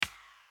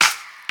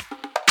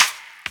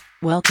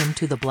Welcome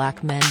to the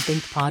Black Men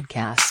Think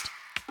podcast.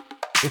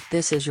 If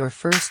this is your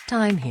first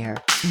time here,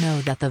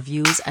 know that the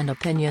views and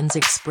opinions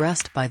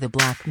expressed by the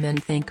Black Men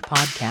Think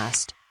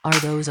podcast are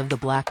those of the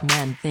Black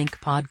Men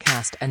Think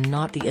podcast and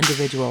not the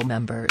individual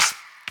members.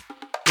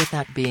 With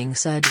that being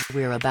said,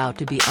 we're about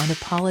to be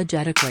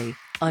unapologetically,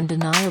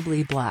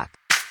 undeniably black.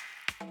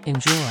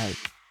 Enjoy.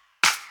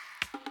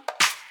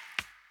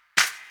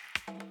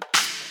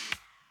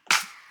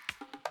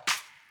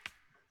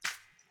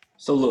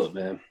 So look,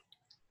 man,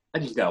 I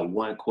just got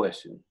one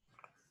question.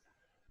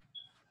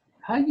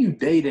 How you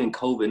dating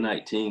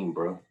COVID-19,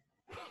 bro?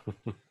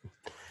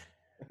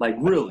 Like,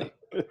 really?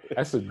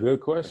 That's a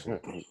good question.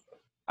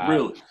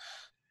 Really?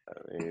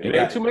 There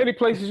ain't too many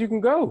places you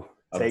can go.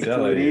 Take 2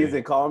 of these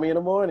and call me in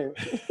the morning.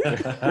 You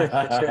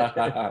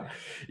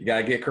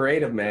gotta get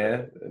creative,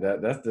 man.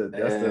 That's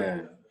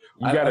the.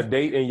 You got a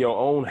date in your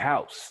own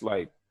house,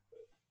 like,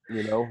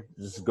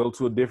 just go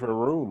to a different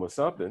room or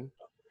something.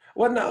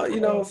 Well,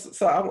 no,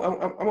 so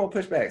I'm gonna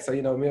push back. So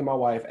me and my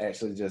wife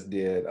actually just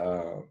did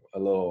a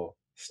little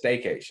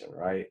staycation,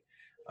 right?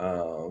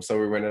 So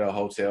we rented a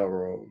hotel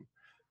room,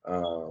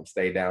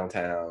 stayed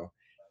downtown,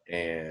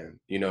 and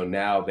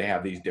now they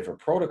have these different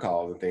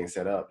protocols and things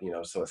set up.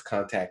 So it's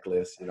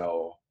contactless, and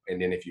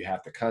then if you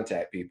have to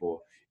contact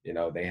people,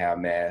 they have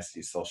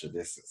masks, social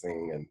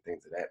distancing, and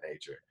things of that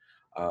nature.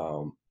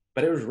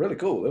 But it was really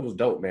cool. It was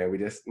dope, man. We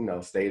just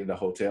stayed in the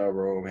hotel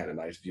room, had a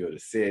nice view of the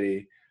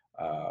city.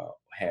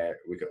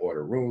 We could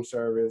order room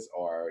service,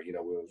 or we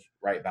was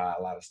right by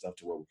a lot of stuff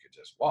to where we could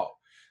just walk.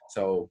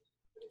 So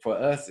for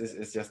us,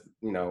 it's just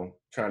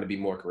trying to be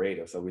more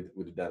creative. So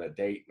we've done a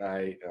date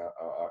night. I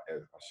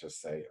should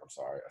say, a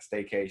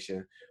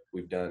staycation.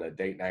 We've done a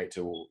date night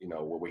to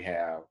where we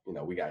have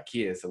we got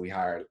kids, so we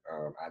hired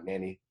our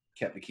nanny,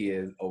 kept the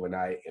kids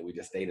overnight, and we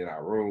just stayed in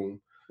our room.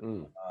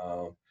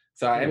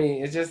 So I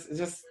mean, it's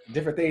just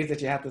different things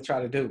that you have to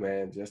try to do,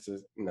 man, just to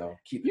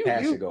keep the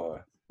passion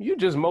going. You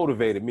just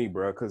motivated me,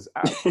 bro, because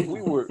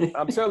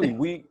I'm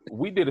telling you,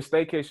 we did a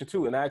staycation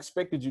too, and I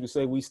expected you to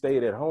say we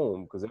stayed at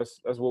home, because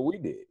that's what we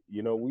did.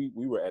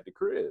 We were at the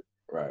crib.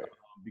 Right.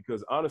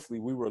 Because honestly,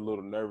 we were a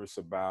little nervous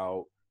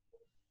about,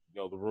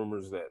 the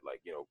rumors that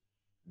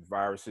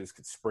viruses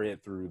could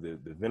spread through the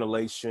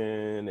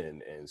ventilation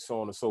and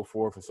so on and so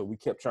forth. And so we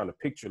kept trying to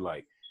picture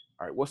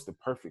all right, what's the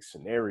perfect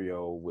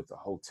scenario with a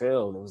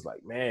hotel? And it was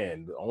like,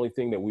 man, the only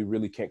thing that we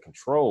really can't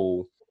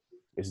control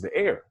is the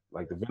air,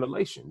 like the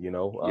ventilation,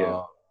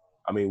 Yeah.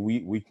 I mean,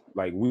 we're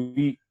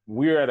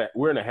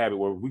in a habit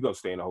where we're going to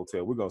stay in a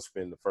hotel. We're going to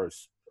spend the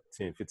first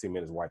 10, 15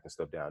 minutes wiping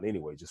stuff down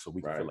anyway, just so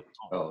we can feel like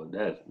home. Oh,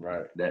 that's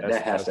right. That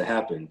has to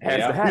happen.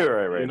 Has to happen.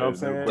 Right. You know what I'm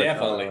saying?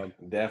 Definitely.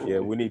 Definitely.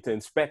 Yeah, we need to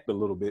inspect a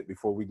little bit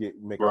before we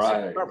make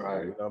right. You know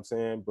what I'm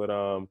saying? But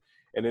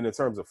and then in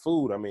terms of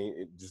food, I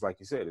mean, just like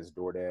you said, it's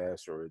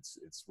DoorDash or it's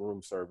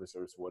room service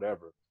or it's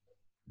whatever.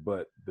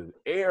 But the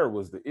air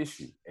was the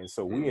issue. And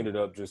so we ended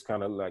up just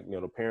kind of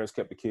the parents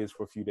kept the kids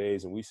for a few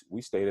days, and we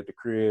stayed at the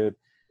crib.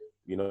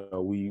 We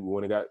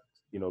went and got,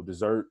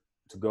 dessert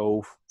to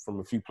go from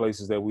a few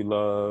places that we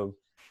love,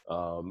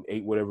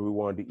 ate whatever we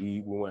wanted to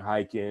eat. We went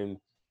hiking,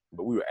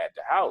 but we were at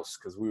the house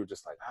because we were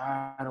just like,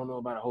 I don't know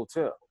about a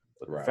hotel.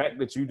 But the fact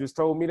that you just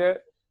told me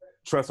that,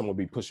 trust I'm gonna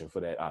be pushing for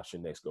that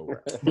option next go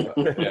round.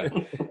 Yeah.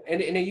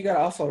 And then you gotta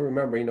also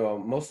remember,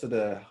 most of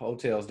the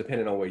hotels,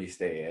 depending on where you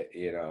stay at,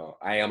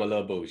 I am a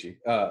little bougie.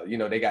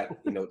 They got,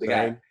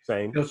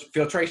 same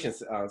filtration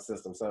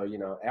system. So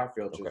air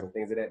filters and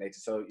things of that nature.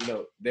 So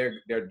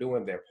they're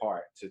doing their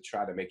part to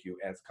try to make you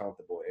as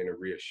comfortable and to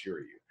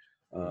reassure you.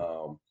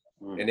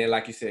 And then,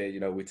 like you said,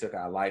 we took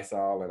our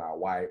Lysol and our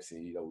wipes,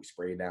 and we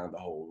sprayed down the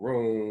whole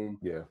room.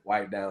 Yeah,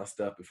 wiped down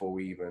stuff before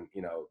we even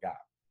got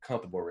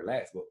comfortable,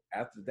 relaxed. But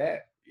after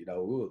that, we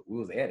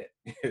was at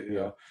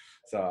it.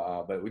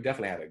 So but we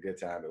definitely had a good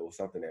time. It was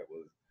something that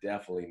was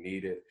definitely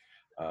needed.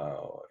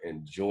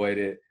 Enjoyed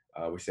it.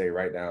 We stayed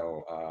right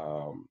down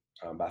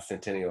by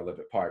Centennial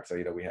Olympic Park, so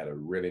we had a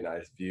really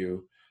nice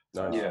view.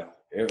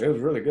 It was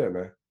really good,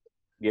 man.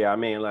 Yeah, I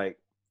mean,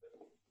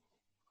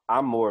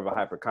 I'm more of a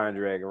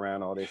hypochondriac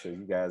around all this, as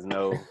you guys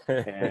know.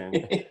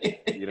 And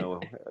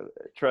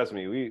trust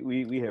me,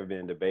 we have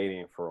been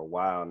debating for a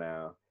while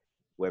now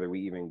whether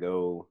we even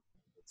go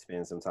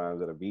spend some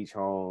time at a beach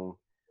home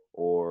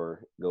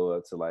or go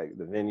up to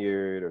the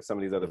Vineyard or some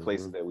of these other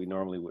places that we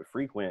normally would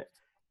frequent.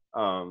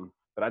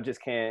 But I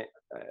can't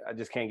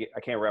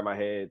wrap my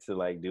head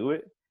to do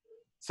it.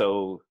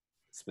 So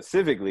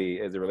specifically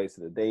as it relates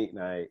to the date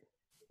night,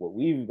 what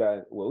we've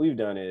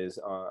done is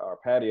our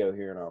patio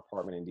here in our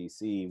apartment in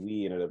DC,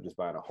 we ended up just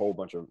buying a whole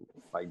bunch of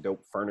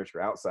dope furniture,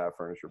 outside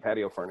furniture,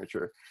 patio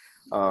furniture,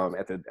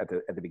 at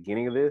the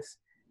beginning of this.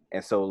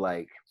 And so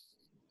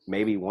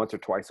maybe once or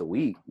twice a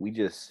week, we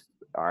just,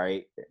 all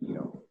right,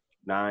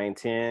 9,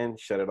 10,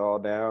 shut it all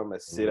down.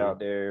 Let's sit out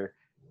there,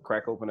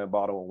 crack open a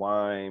bottle of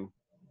wine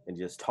and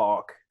just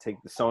talk, take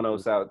the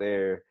Sonos out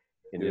there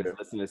and just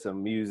listen to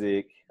some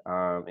music,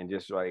 and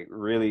just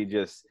really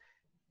just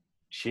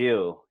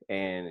chill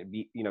and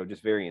be,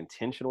 just very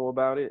intentional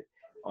about it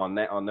on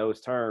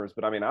those terms.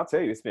 But I mean, I'll tell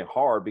you, it's been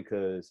hard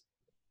because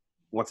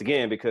once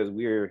again, because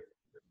we're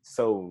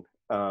so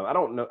I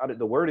don't know,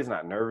 the word is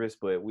not nervous,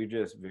 but we're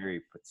just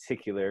very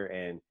particular,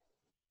 and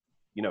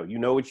you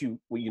know what you're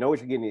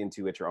getting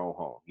into at your own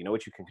home. You know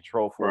what you can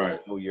control for, Right.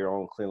 you know your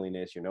own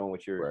cleanliness, you know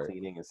what you're Right.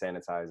 cleaning and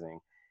sanitizing.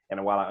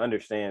 And while I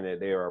understand that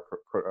there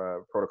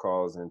are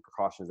protocols and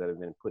precautions that have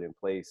been put in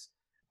place,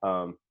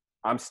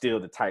 I'm still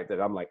the type that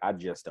I'm like, I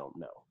just don't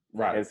know.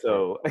 Right. And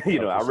so, you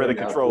know, for I sure. rather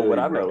control what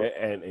I know.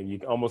 And you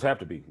almost have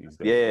to be these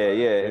days.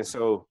 Yeah. And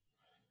so,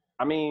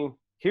 I mean,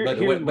 But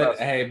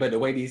the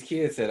way these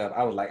kids set up,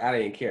 I was like, I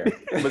didn't care.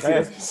 but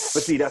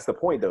see, that's the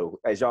point though.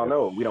 As y'all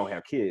know, we don't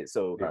have kids,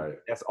 so Right.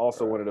 that's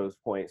also one of those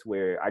points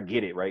where I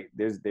get it. Right?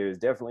 There's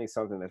definitely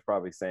something that's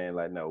probably saying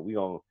like, no, we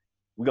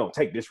gonna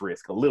take this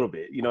risk a little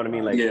bit. You know what I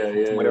mean? Like,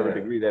 to whatever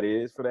degree that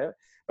is for that.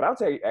 But I'll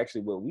tell you,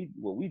 actually, what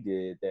we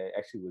did that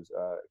actually was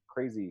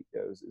crazy.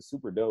 It was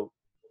super dope.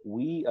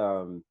 We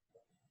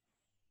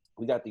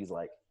got these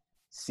like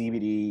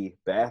CBD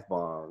bath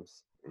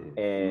bombs.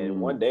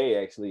 And one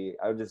day, actually,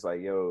 I was just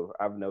like, yo,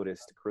 I've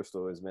noticed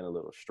Crystal has been a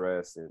little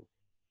stressed and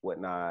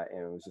whatnot.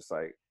 And it was just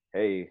like,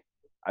 hey,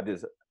 I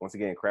just, once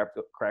again,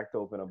 cracked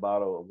open a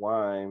bottle of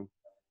wine,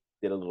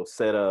 did a little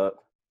setup,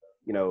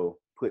 you know,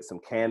 put some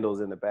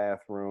candles in the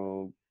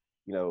bathroom,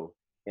 you know,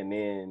 and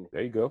then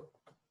there you go.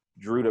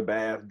 Drew the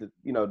bath,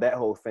 you know, that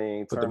whole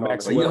thing. Put the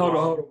Hold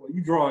on.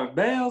 You drawing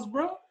bells,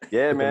 bro?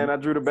 Yeah, man, I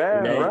drew the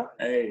bath, bro.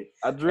 Hey,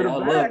 I drew the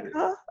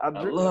bath. I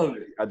love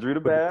it. I drew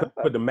the bath.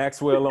 Put the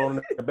Maxwell on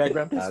in the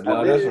background. I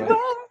know that's right.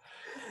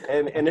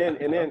 And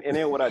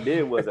then what I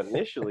did was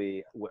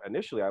initially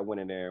I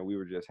went in there and we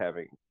were just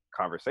having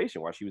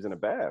conversation while she was in the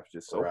bath,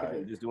 just soaking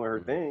and just doing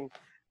her thing,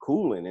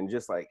 cooling, and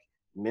just like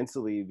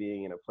mentally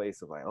being in a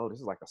place of like, oh, this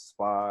is like a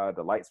spa.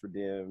 The lights were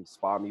dim,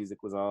 spa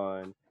music was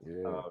on.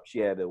 Yeah. She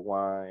had the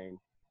wine,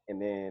 and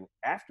then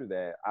after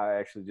that, I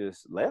actually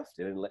just left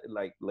and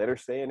let her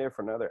stay in there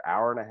for another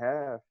hour and a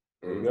half.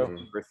 There you go.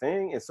 Her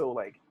thing, and so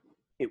like,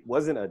 it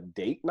wasn't a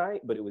date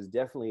night, but it was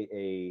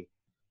definitely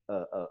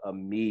a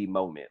me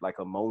moment, like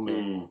a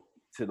moment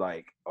to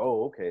like,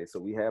 oh, okay, so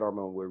we had our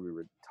moment where we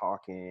were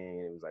talking,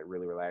 and it was like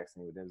really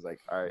relaxing. But then it was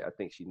like, all right, I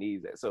think she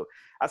needs that. So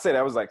I say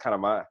that was like kind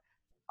of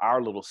our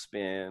little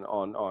spin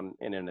on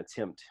in an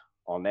attempt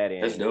on that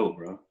end. That's dope,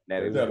 bro.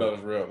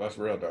 That's real. That's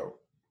real dope.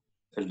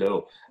 That's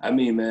dope. I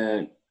mean,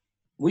 man,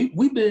 we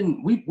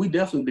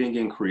definitely been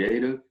getting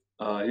creative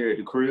here at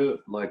the crib.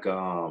 Like,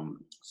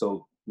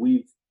 so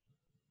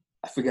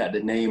I forgot the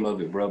name of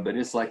it, bro, but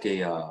it's like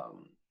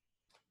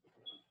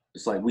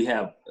it's like we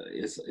have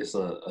it's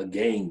a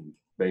game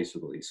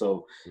basically.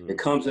 So it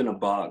comes in a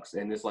box,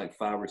 and it's like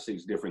 5 or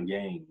 6 different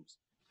games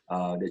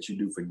that you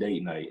do for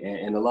date night,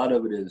 and a lot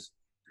of it is.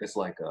 It's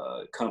like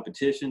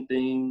competition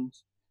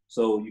things.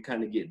 So you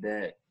kind of get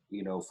that,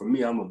 you know, for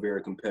me, I'm a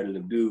very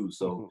competitive dude.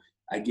 So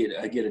I get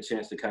a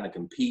chance to kind of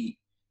compete,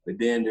 but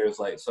then there's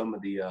like some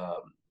of the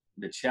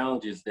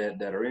challenges that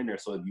are in there.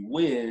 So if you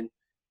win,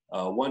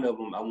 one of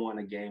them, I won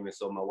a game. And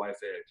so my wife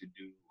had to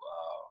do,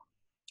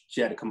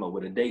 she had to come up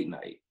with a date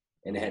night,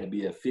 and it had to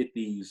be a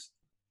 50s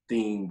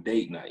themed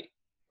date night.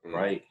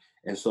 Right.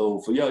 And so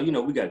for y'all, you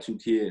know, we got 2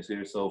 kids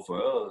here. So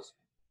for us,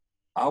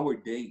 our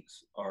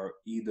dates are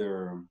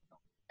either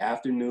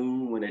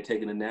afternoon when they're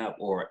taking a nap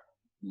or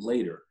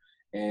later.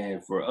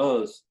 And for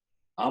us,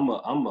 I'm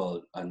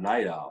a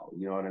night owl,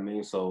 you know what I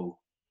mean? So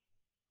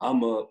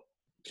I'm up,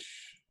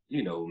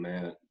 you know,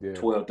 man,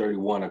 12:30,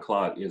 1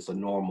 o'clock is a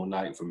normal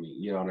night for me,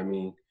 you know what I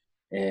mean?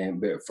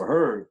 But for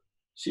her,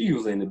 she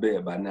usually in the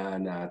bed by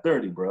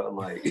 9:30, bro.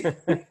 Like,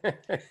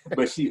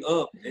 but she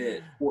up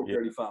at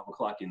 4:30, 5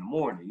 o'clock in the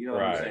morning, you know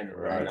what I'm saying?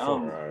 Right. And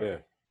I'm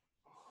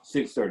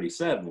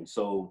 6:37.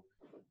 So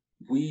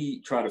we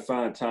try to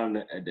find time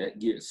that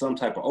get some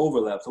type of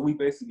overlap. So we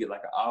basically get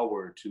like an hour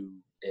or 2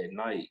 at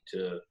night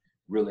to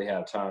really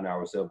have time to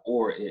ourselves,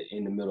 or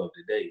in the middle of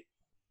the day.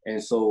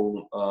 And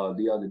so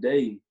the other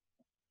day,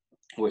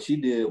 what she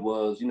did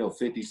was, you know,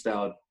 50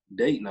 style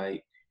date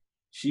night.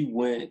 She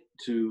went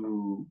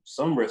to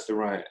some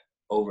restaurant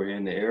over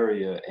in the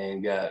area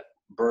and got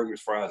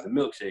burgers, fries, and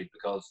milkshake,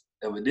 because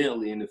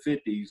evidently in the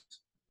 50s,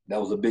 that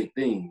was a big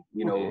thing,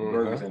 you know,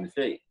 burgers and the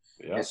shake.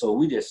 Yeah. And so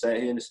we just sat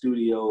here in the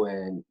studio,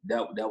 and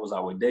that was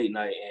our date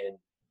night. And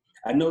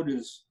I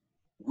noticed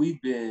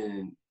we've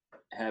been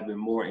having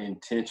more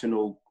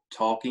intentional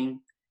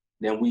talking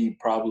than we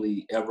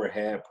probably ever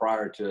had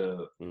prior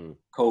to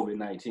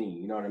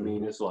COVID-19. You know what I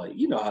mean? It's like,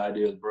 you know how it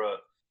is, bro.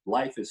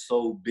 Life is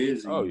so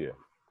busy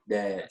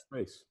that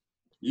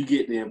you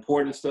get the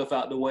important stuff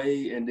out the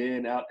way, and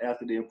then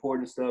after the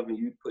important stuff, and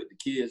you put the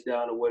kids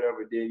down or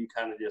whatever, then you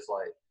kind of just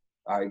like,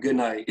 all right, good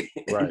night.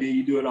 And then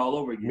you do it all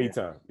over again. Me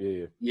time.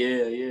 Yeah.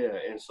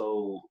 And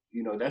so,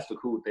 you know, that's the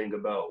cool thing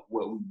about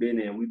what we've been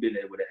in. We've been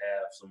able to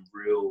have some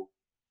real,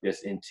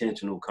 just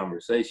intentional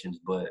conversations.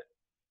 But,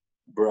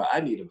 bro, I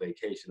need a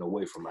vacation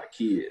away from my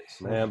kids.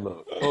 Man,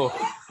 look.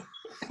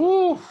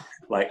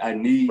 Like, I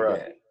need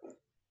that.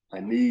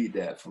 I need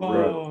that for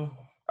real.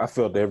 I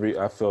felt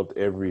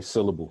every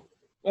syllable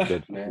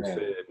that you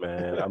said,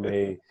 man. I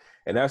mean,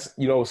 And that's,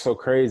 it's so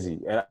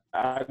crazy. And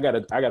I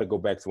gotta go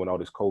back to when all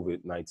this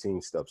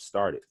COVID-19 stuff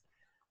started.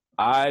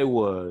 I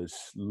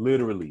was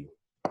literally,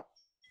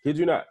 kid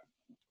you not,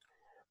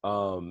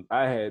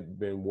 I had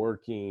been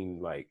working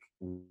like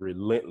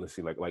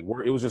relentlessly, like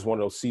work. It was just one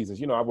of those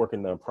seasons. I work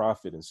in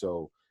nonprofit, and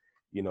so,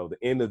 the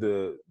end of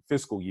the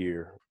fiscal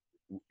year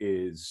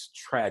is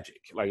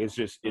tragic. Like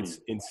it's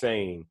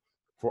insane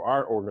for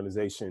our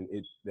organization.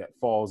 That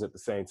falls at the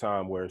same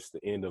time where it's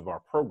the end of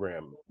our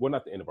program. Well,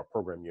 not the end of our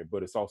program year,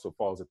 but it also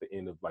falls at the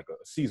end of like a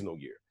seasonal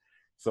year.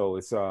 So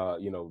it's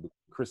the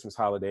Christmas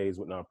holidays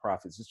with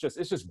nonprofits.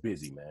 It's just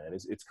busy, man.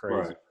 It's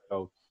crazy. Right.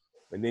 So,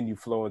 and then you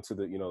flow into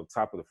the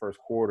top of the first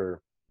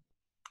quarter,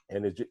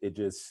 and it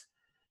just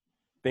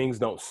things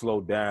don't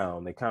slow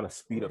down. They kind of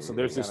speed up. So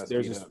there's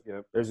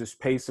this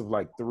pace of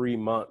like 3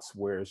 months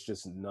where it's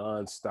just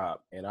nonstop.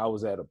 And I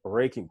was at a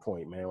breaking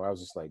point, man, where I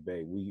was just like,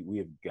 babe, we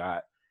have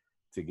got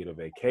to get a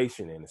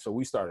vacation in. So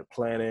we started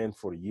planning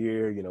for the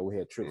year. We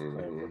had trips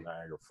planned for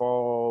Niagara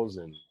Falls,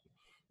 and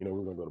we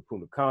were gonna go to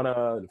Punta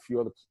Cana and a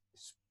few other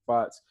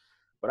spots.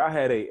 But I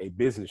had a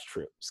business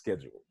trip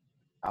scheduled.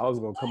 I was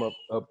gonna come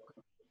up.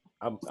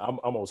 I'm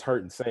almost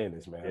hurting saying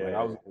this, man. Yeah,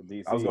 like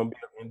I was gonna be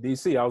in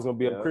DC. I was gonna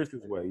be up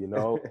Christian's Way, And,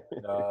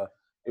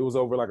 it was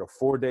over like a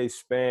 4-day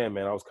span,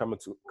 man. I was coming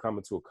to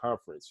a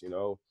conference.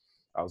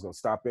 I was gonna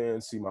stop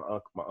in, see my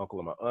uncle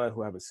and my aunt,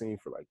 who I haven't seen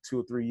for like 2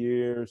 or 3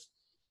 years.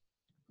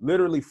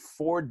 Literally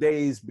 4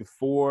 days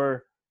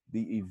before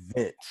the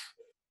event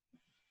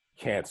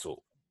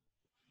canceled.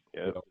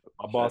 Yeah.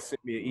 My boss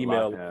sent me an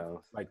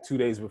email like 2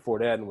 days before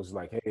that and was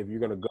like, hey, if you're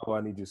going to go,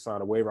 I need you to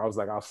sign a waiver. I was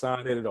like, I'll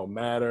sign it. It don't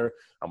matter.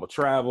 I'm going to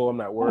travel. I'm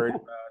not worried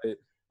about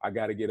it. I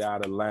got to get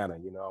out of Atlanta.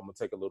 I'm going to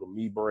take a little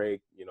me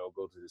break,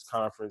 go to this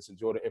conference,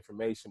 enjoy the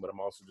information, but I'm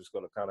also just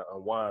going to kind of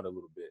unwind a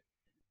little bit.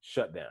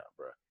 Shut down,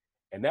 bro.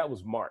 And that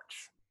was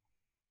March.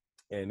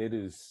 And it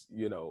is,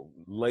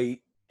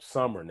 late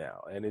summer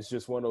now. And it's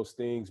just one of those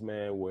things,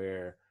 man,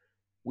 where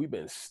we've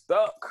been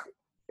stuck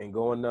and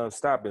going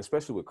nonstop,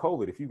 especially with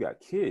COVID. If you got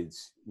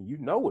kids, you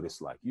know what it's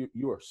like.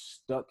 You are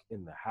stuck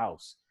in the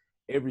house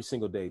every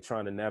single day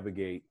trying to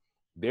navigate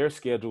their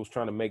schedules,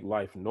 trying to make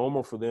life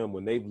normal for them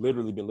when they've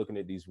literally been looking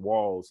at these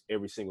walls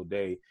every single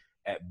day.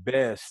 At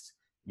best,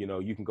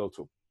 you can go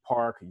to a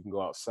park, you can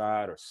go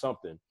outside or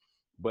something.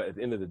 But at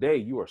the end of the day,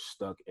 you are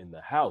stuck in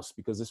the house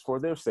because it's for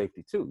their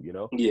safety too,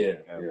 Yeah.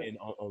 And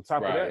on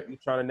top of that, you're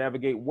trying to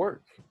navigate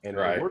work. And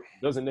work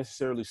doesn't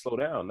necessarily slow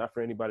down, not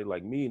for anybody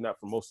like me, not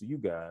for most of you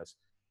guys.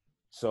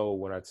 So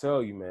when I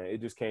tell you, man, it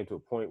just came to a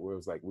point where it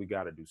was like, we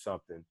got to do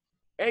something.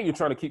 And you're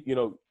trying to keep,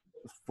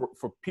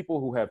 for people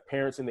who have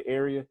parents in the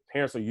area,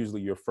 parents are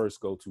usually your first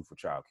go-to for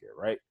childcare,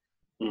 right?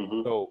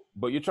 Mm-hmm. So,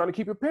 but you're trying to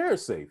keep your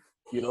parents safe,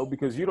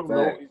 because you don't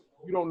know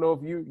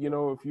if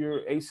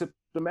you're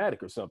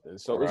asymptomatic or something.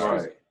 So it's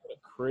just a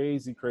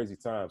crazy, crazy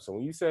time. So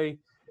when you say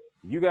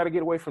you got to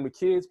get away from the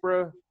kids,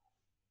 bro,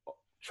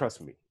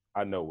 trust me,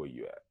 I know where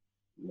you at.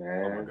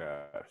 Man. Oh my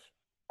gosh.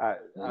 I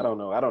don't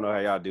know. I don't know how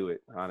y'all do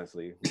it,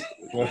 honestly.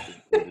 But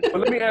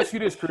let me ask you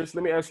this, Chris.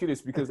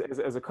 Because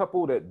as a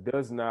couple that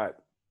does not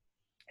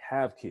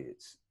have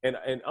kids, and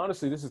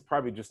honestly, this is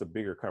probably just a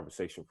bigger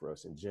conversation for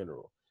us in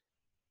general.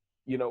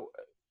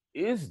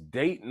 Is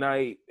date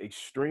night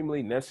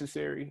extremely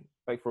necessary,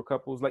 like for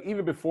couples? Like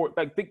even before,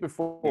 think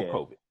before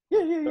COVID.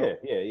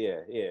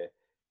 Yeah.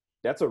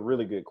 That's a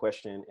really good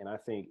question, and I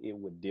think it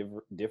would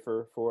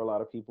differ for a lot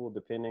of people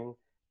depending.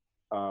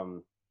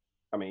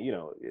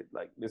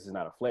 This is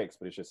not a flex,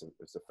 but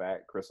it's a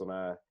fact. Crystal and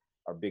I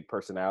are big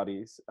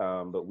personalities,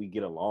 but we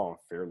get along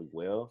fairly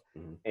well.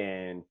 Mm-hmm.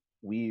 And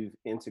we've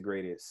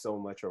integrated so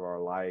much of our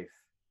life.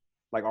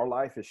 Like our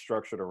life is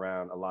structured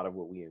around a lot of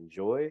what we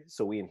enjoy.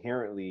 So we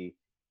inherently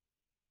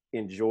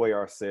enjoy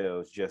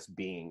ourselves just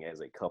being as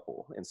a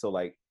couple. And so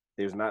like,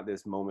 there's not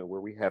this moment where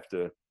we have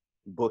to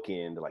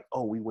bookend like,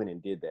 oh, we went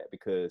and did that,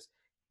 because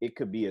it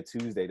could be a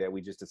Tuesday that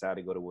we just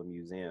decided to go to a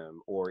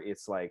museum, or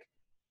it's like,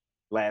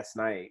 last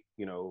night,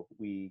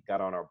 we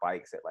got on our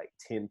bikes at like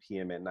 10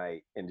 p.m. at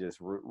night and just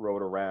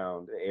rode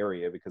around the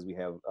area because we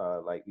have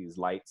like these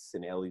lights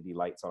and LED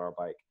lights on our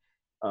bike.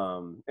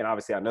 And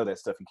obviously I know that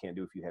stuff you can't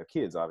do if you have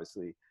kids,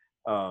 obviously.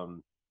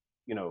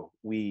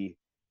 We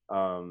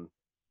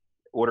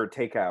order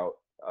takeout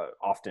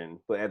often,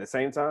 but at the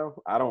same time,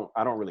 I don't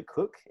really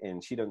cook,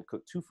 and she doesn't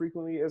cook too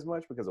frequently as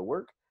much because of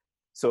work.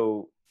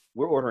 So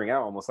we're ordering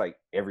out almost like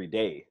every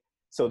day.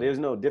 So there's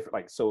no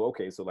different, so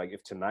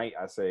if tonight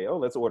I say, oh,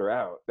 let's order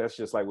out, that's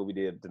just like what we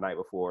did the night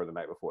before or the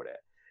night before that.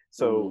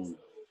 So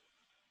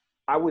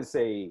I would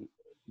say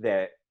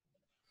that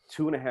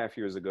 2.5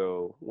 years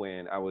ago,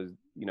 when I was,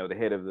 the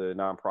head of the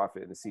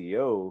nonprofit and the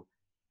CEO,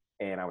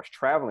 and I was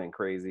traveling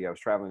crazy, I was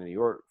traveling to New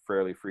York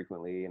fairly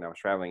frequently, and I was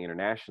traveling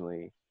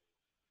internationally,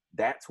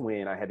 that's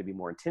when I had to be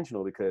more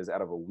intentional, because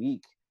out of a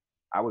week,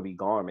 I would be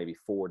gone maybe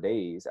 4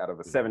 days out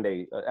of 7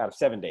 days,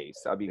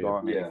 I'd be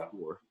gone maybe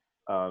 4.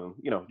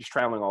 Just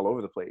traveling all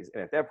over the place.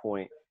 And at that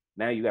point,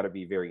 now you got to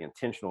be very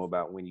intentional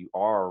about when you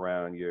are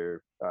around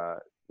your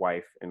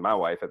wife and my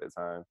wife at the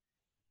time.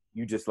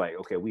 You just like,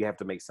 okay, we have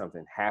to make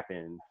something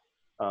happen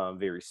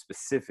very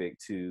specific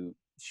to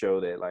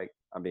show that like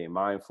I'm being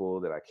mindful,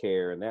 that I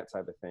care, and that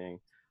type of thing.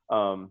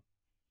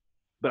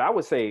 But I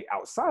would say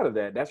outside of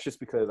that, that's just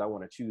because I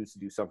want to choose to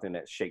do something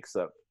that shakes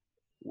up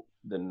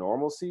the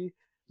normalcy.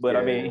 But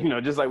I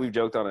mean, just like we've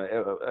joked on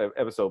an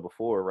episode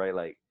before, right?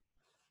 Like,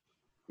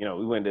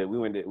 we went to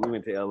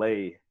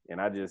LA,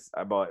 and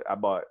I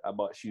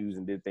bought shoes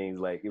and did things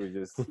like it was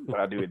just what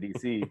I do at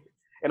DC.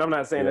 And I'm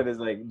not saying that it's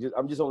like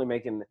I'm just only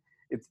making.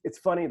 It's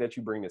funny that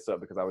you bring this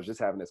up because I was just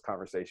having this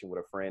conversation with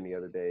a friend the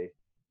other day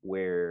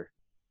where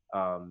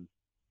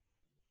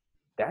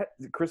that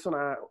Chris and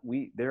I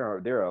there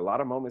are a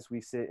lot of moments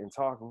we sit and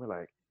talk and we're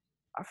like,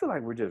 I feel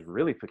like we're just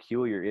really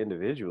peculiar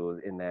individuals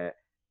in that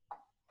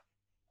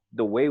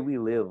the way we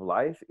live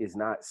life is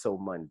not so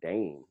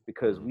mundane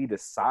because we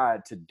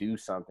decide to do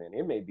something.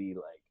 It may be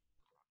like,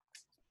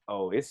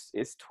 oh, it's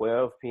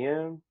 12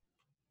 p.m.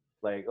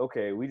 Like,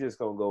 okay, we just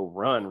gonna go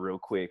run real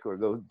quick or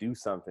go do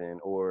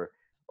something, or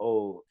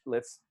oh,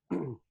 let's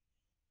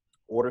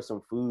order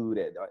some food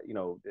at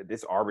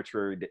this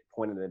arbitrary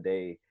point in the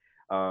day.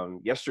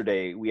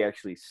 Yesterday we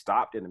actually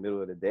stopped in the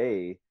middle of the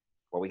day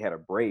while we had a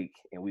break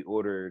and we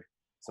ordered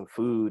some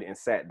food and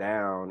sat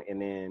down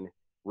and then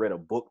read a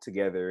book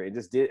together and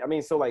just did. I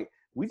mean, so like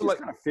we just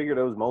kind of figure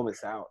those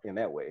moments out in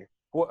that way.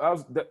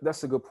 Well,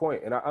 that's a good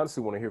point, and I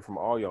honestly want to hear from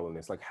all y'all on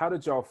this. Like, how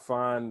did y'all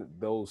find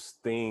those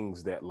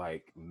things that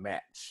like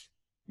match?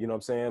 You know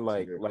what I'm saying?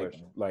 Like,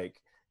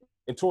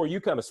 and Tori,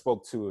 you kind of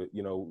spoke to it.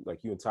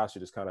 Like you and Tasha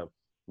just kind of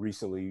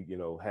recently,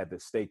 had the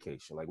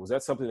staycation. Like, was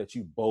that something that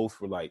you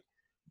both were like?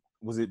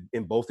 Was it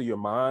in both of your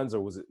minds,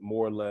 or was it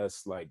more or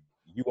less like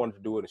you wanted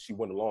to do it and she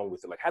went along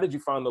with it? Like, how did you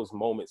find those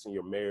moments in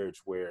your marriage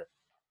where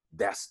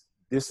this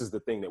is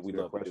the thing that we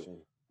love to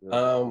do?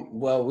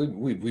 Well,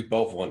 we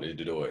both wanted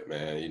to do it,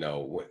 man.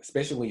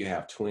 Especially when you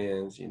have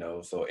twins,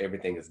 so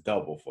everything is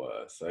double for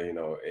us. So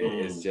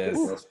it's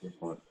just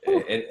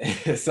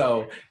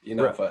so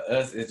for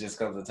us, it just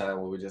comes a time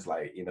where we're just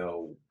like,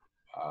 you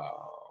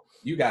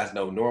guys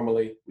know,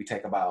 normally we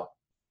take about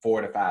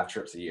 4 to 5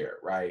 trips a year,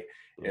 right?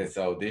 And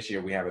so this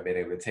year we haven't been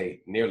able to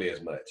take nearly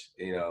as much,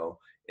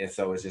 and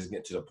so it's just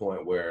getting to the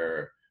point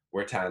where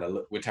we're tired of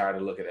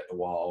looking at the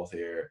walls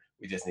here.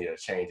 We just need a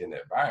change in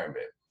the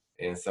environment.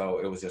 And so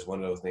it was just one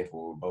of those things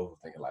where we were both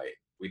thinking like,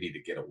 we need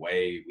to get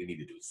away. We need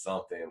to do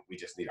something. We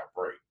just need a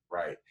break,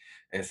 right?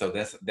 And so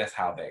that's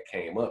how that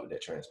came up,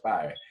 that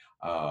transpired.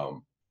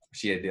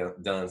 She had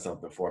done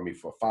something for me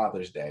for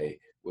Father's Day,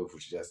 which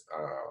was just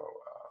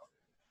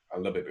a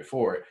little bit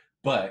before it.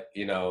 But,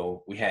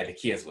 we had the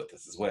kids with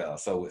us as well.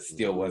 So it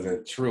still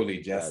wasn't truly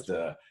just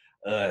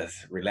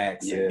us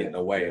relaxing, getting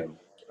away.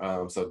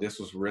 So this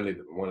was really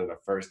one of the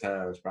first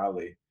times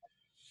probably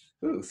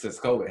since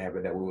COVID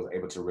happened that we were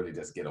able to really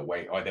just get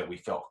away, or that we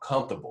felt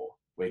comfortable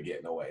with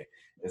getting away.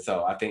 And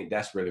so I think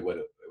that's really what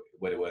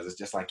it was. It's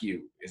just like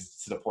you.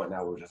 It's to the point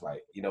now where we're just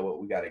like, you know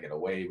what, we got to get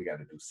away. We got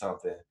to do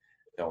something.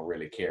 Don't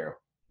really care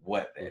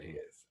what that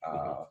is.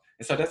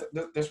 And so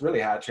that's really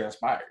how it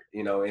transpired,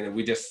 and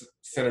we just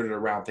centered it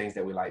around things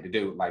that we like to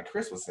do. Like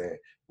Chris was saying,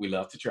 we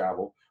love to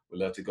travel. We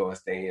love to go and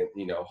stay in,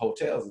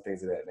 hotels and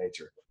things of that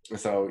nature. And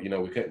so,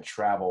 we couldn't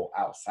travel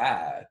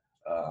outside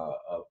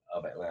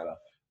of Atlanta.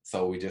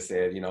 So we just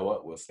said, you know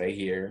what, we'll stay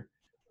here,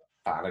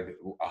 find a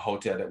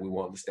hotel that we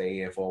want to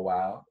stay in for a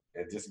while,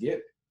 and just get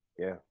it.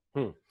 Yeah.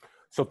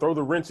 So throw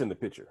the wrench in the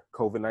picture,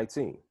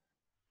 COVID-19.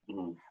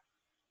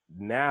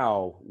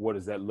 Now, what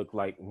does that look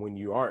like when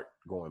you aren't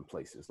going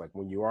places? Like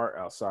when you aren't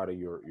outside of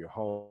your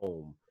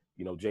home?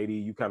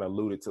 JD, you kind of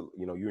alluded to,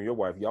 you and your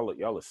wife,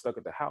 y'all are stuck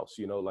at the house,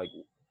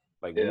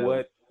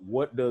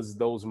 what does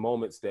those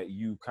moments that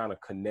you kind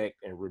of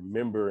connect and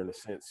remember in a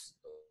sense,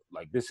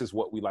 like this is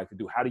what we like to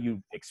do. How do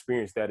you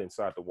experience that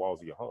inside the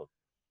walls of your home?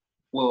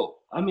 Well,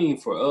 I mean,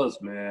 for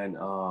us, man,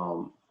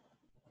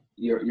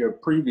 your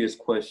previous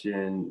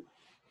question,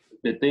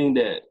 the thing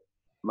that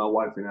my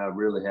wife and I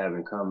really have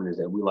in common is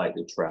that we like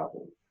to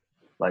travel.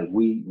 Like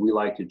we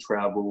like to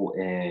travel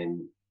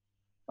and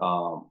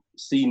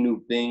see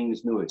new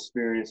things, new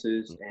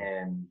experiences.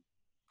 And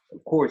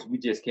of course, we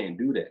just can't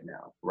do that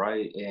now,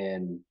 right?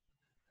 And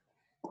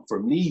for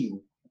me,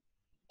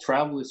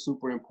 travel is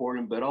super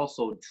important, but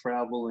also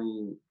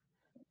traveling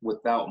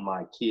without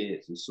my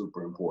kids is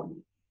super important.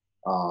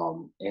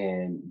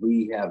 And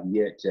we have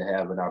yet to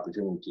have an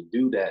opportunity to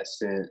do that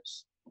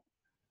since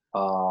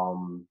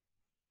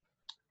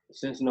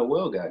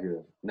Noel got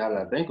here. Now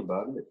that I think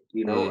about it,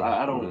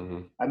 I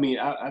don't. I mean,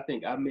 I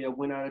think I may have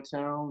went out of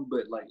town,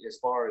 but like as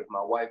far as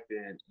my wife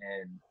and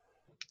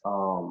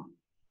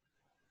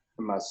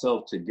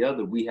myself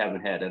together, we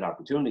haven't had that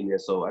opportunity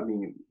yet. So I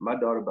mean, my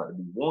daughter about to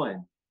be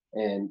 1.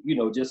 And,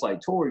 just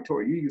like Tori,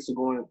 you used to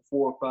go in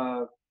 4 or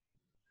 5,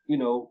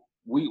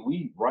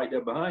 we right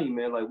there behind you,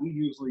 man. Like we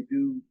usually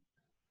do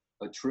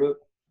a trip,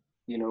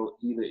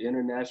 either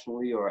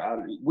internationally or out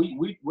of,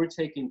 we're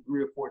taking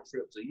 3 or 4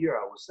 trips a year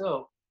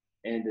ourselves.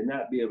 And to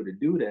not be able to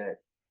do that,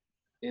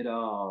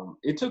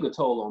 it took a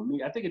toll on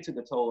me. I think it took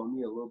a toll on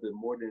me a little bit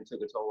more than it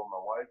took a toll on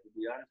my wife, to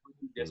be honest with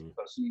you, just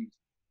because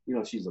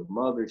she's a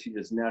mother. She's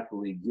just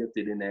naturally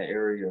gifted in that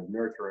area of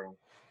nurturing.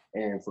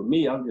 And for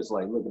me, I'm just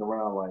like looking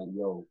around like,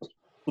 yo,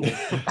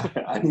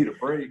 I need a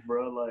break,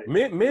 bro. Like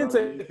men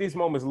take these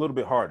moments a little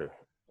bit harder.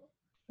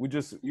 We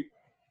just we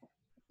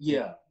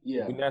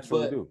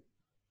naturally do.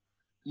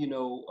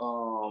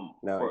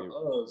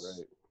 For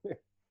us, right.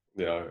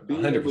 Yeah,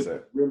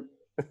 100%.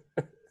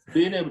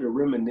 Being able to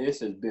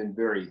reminisce has been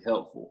very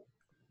helpful.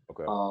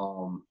 Okay.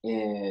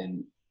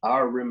 And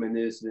our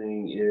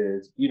reminiscing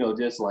is,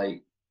 just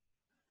like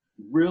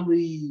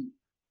really,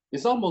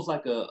 it's almost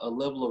like a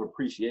level of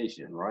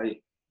appreciation,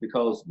 right?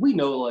 Because we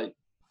know, like,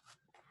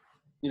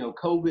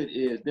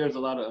 COVID there's a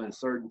lot of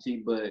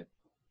uncertainty, but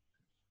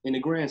in the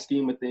grand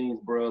scheme of things,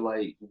 bro,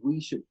 like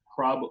we should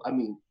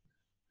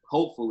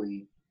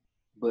hopefully,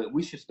 but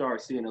we should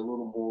start seeing a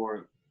little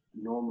more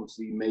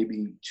normalcy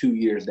maybe 2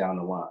 years down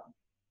the line,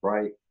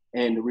 right?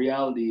 And the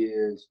reality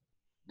is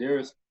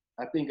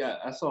I think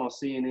I saw on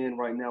CNN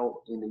right now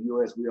in the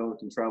U.S. we only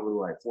can travel to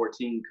like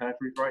 14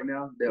 countries right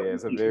now.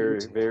 It's a very,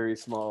 very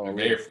small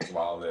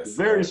list.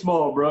 Very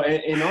small, bro.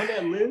 And on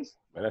that list,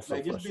 man, that's so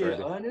like just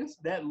being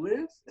honest, that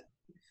list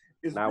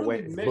is not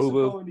really wait,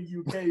 Mexico and the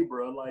UK,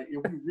 bro. Like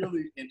if we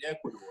really in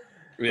Ecuador.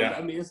 Yeah.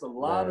 I mean, it's a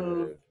lot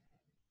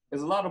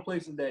of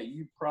places that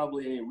you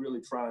probably ain't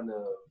really trying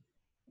to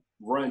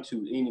run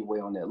to anyway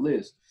on that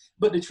list.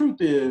 But the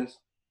truth is,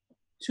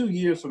 2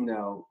 years from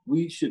now,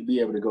 we should be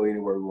able to go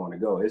anywhere we want to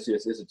go. It's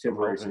a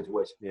temporary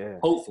situation. Yeah.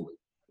 Hopefully.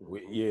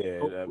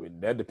 I mean,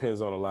 that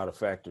depends on a lot of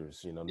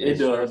factors, It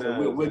does.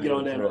 We'll get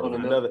on that on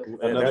another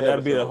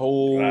that'll be a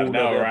whole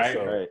right?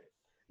 Right.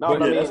 No,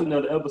 but that's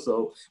another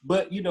episode.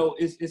 But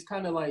it's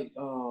kind of like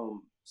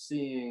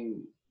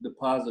seeing the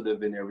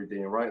positive in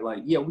everything, right?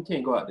 Like, yeah, we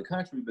can't go out the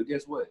country, but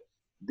guess what?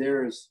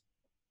 There's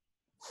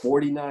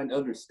 49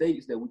 other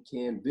states that we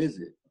can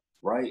visit,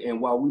 right? And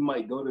while we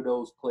might go to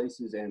those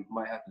places and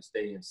might have to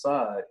stay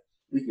inside,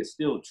 we can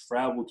still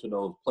travel to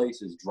those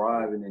places,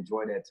 drive and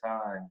enjoy that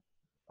time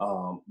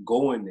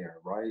going there,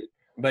 right?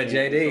 But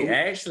JD,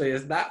 actually,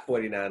 it's not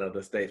 49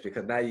 other states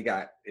because now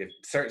if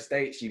certain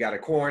states, you got to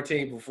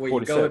quarantine before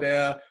you go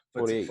there.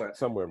 48,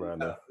 somewhere around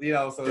there.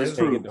 So it's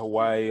true. Get to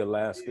Hawaii,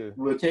 Alaska.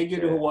 We can't get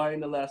to Hawaii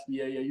and Alaska.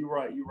 Yeah, you're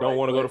right. Don't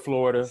want to go to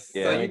Florida.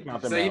 Yeah.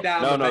 So you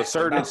down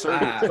certain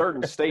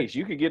states.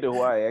 You could get to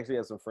Hawaii. I actually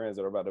have some friends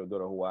that are about to go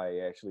to Hawaii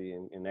actually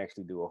and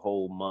actually do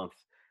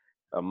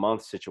a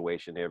month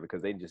situation there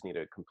because they just need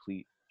a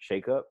complete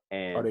shakeup.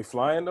 And are they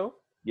flying though?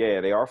 Yeah,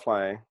 they are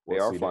flying. They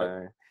are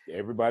flying.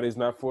 Everybody's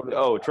not for the.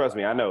 Oh, trust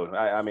me, I know.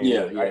 I mean,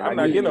 I'm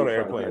not getting on the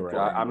airplane right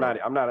now.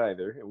 I'm not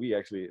either. We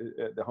actually,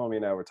 the homie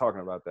and I were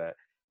talking about that.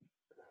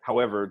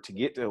 However, to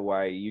get to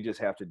Hawaii, you just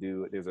have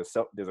to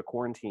there's a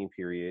quarantine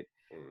period.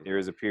 There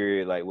is a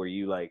period like where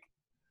you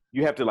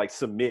have to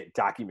submit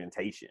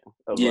documentation.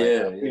 You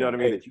know what I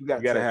mean? That you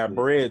got to have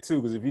bread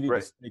too, because if you need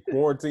to stay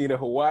quarantined in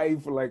Hawaii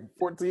for like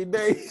 14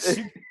 days,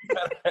 you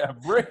gotta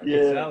have bread.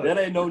 Yeah, that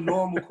ain't no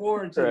normal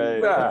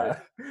quarantine.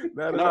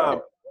 Nah.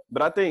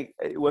 But I think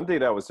one thing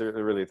that I was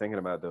really thinking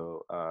about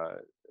though,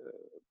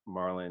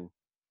 Marlon,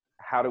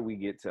 how do we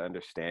get to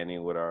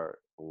understanding what our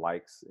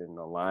likes and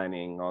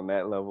aligning on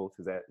that level?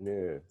 Because that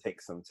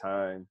takes some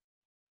time.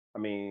 I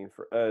mean,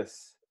 for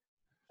us,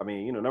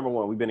 number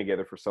one, we've been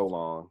together for so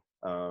long,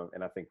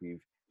 and I think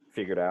we've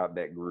figured out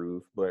that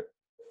groove. But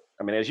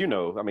I mean, as you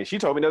know, she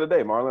told me the other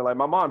day, Marlon, like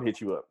my mom hit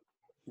you up.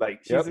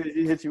 Like she said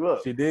she hit you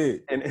up. She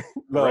did. And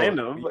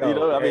random,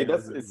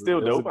 it's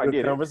still dope. I get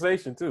it.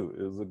 Conversation too.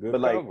 It was a good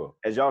convo.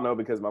 As y'all know,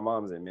 because my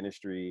mom's in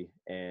ministry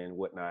and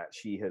whatnot,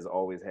 she has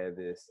always had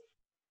this.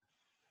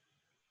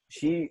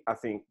 I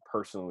think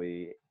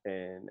personally,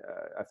 and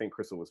I think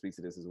Crystal will speak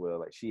to this as well.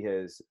 Like she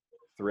has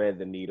thread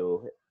the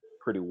needle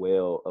pretty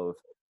well of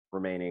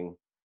remaining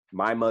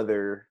my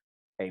mother,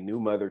 a new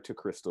mother to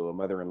Crystal, a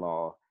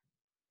mother-in-law,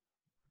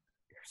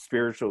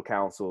 spiritual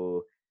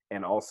counsel.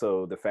 And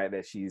also the fact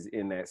that she's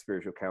in that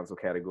spiritual counsel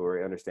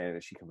category, understanding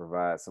that she can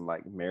provide some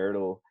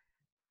marital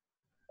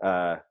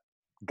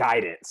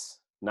guidance,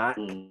 not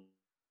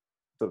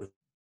so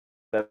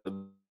that's a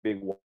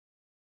big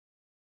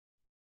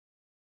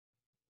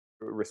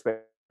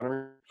respect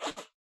to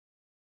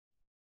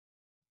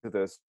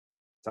this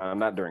time,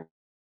 not during.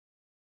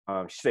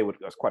 She stayed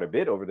with us quite a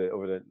bit over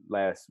the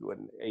last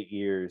 8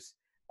 years.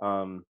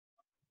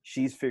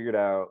 She's figured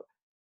out,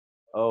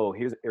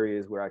 here's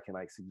areas where I can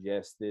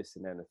suggest this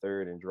and then the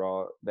third and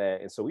draw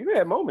that. And so we've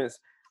had moments,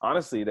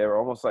 honestly, that were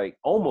almost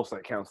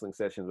like counseling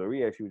sessions where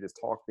we actually would just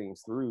talk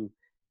things through.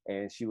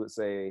 And she would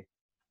say,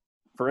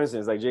 for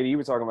instance, like JD, you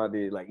were talking about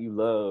you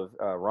love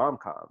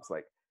rom-coms.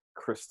 Like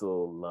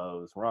Crystal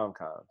loves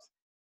rom-coms.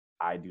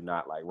 I do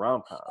not like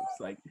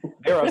rom-coms.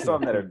 There are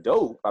some that are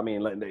dope. I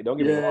mean, don't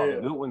get me wrong,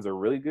 the good ones are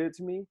really good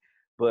to me.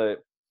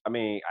 But I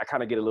mean, I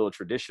kind of get a little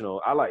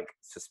traditional. I like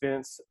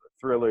suspense,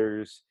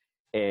 thrillers,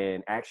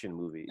 and action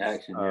movies.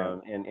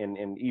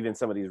 And even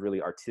some of these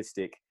really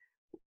artistic,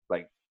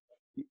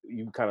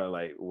 you kind of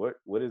what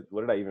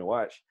did I even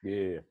watch?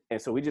 Yeah.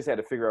 And so we just had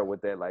to figure out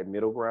what that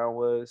middle ground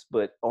was.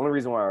 But only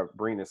reason why I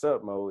bring this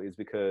up, Mo, is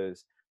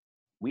because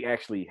we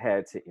actually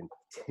had to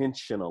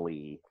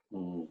intentionally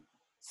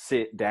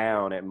sit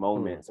down at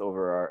moments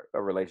over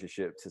our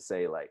relationship to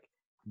say like,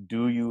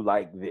 do you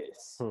like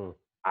this?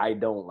 I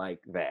don't like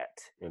that.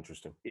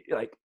 Interesting.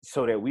 Like,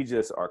 so that we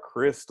just are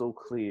crystal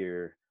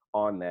clear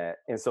on that.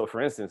 And so,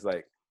 for instance,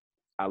 like,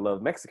 I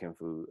love Mexican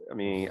food. I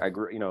mean, I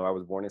grew, I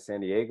was born in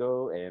San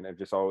Diego, and I've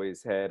just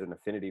always had an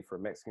affinity for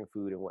Mexican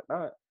food and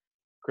whatnot.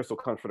 Crystal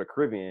comes from the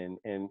Caribbean,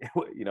 and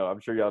I'm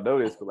sure y'all know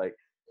this, but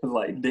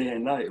like day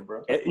and night,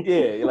 bro.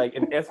 Yeah, like,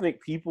 and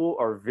ethnic people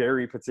are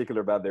very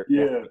particular about their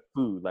ethnic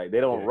food. Like,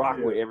 they don't rock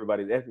with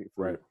everybody's ethnic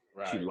food.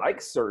 Right. She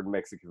likes certain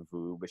Mexican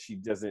food, but she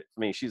doesn't. I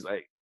mean, she's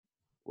like,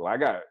 well, I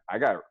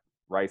got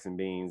rice and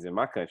beans in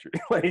my country.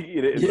 Like,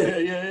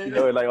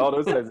 like all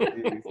those kinds of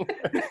things.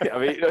 I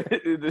mean,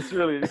 it's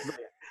really like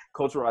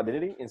cultural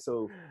identity, and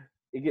so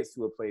it gets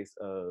to a place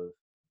of,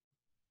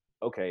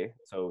 okay,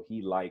 so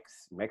he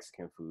likes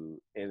Mexican food,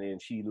 and then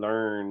she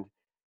learned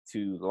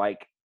to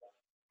like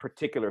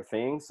particular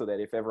things so that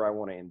if ever I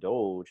want to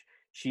indulge,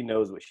 she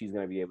knows what she's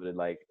going to be able to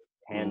like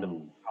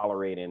handle,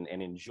 tolerate, and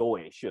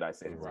enjoy, should I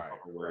say?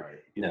 Right.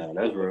 Yeah,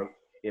 that's real.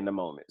 In the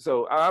moment.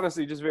 So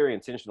honestly, just very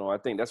intentional. I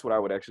think that's what I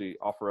would actually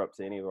offer up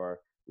to any of our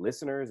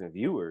listeners and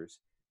viewers.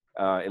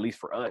 At least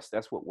for us,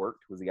 that's what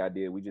worked, was the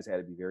idea. We just had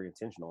to be very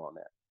intentional on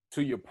that.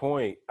 To your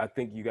point, I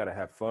think you got to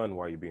have fun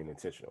while you're being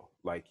intentional.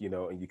 Like,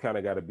 and you kind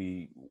of got to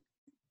be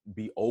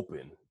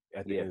open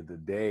at the end of the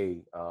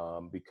day,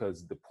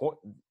 because the point,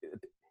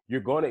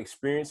 you're going to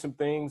experience some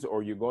things,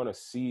 or you're going to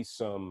see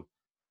some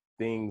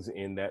things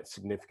in that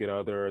significant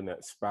other and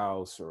that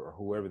spouse or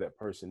whoever that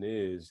person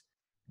is,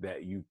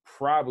 that you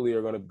probably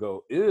are going to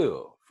go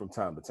ew from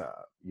time to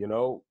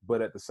time, but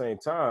at the same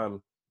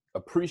time,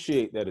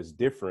 appreciate that it's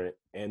different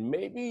and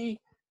maybe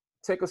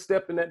take a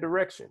step in that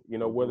direction,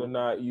 whether or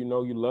not, you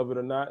love it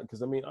or not.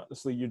 Because I mean,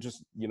 honestly, you're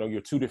just, you're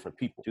two different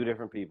people. Two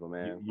different people,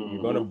 man.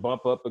 You're going to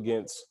bump up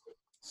against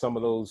some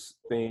of those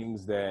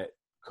things that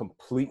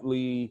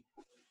completely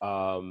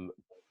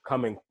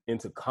coming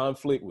into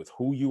conflict with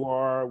who you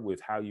are,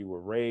 with how you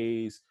were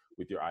raised,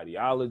 with your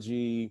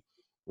ideology,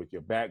 with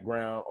your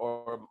background,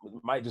 or it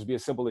might just be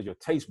as simple as your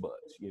taste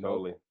buds,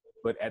 Totally.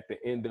 But at the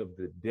end of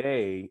the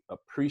day,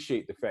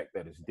 appreciate the fact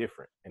that it's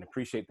different, and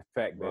appreciate the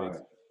fact that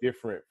it's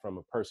different from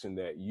a person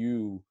that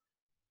you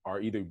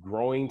are either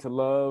growing to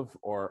love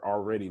or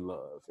already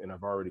love and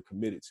have already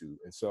committed to.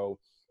 And so,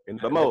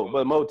 but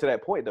Mo, to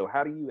that point though,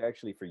 how do you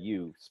actually, for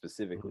you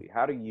specifically,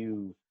 how do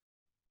you,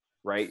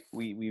 right?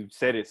 We've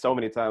said it so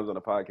many times on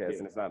the podcast,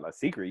 and it's not a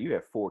secret. You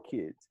have 4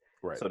 kids.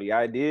 Right. So the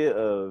idea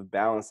of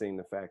balancing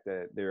the fact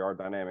that there are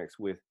dynamics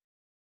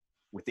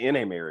within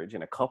a marriage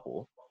and a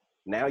couple,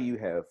 now you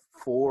have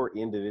 4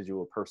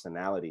 individual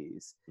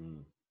personalities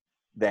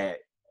that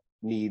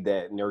need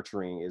that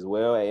nurturing as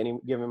well at any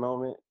given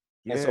moment.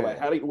 Yeah. And so, like,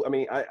 how do you? I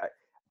mean, I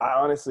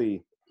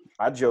honestly,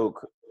 I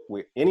joke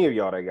with any of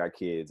y'all that got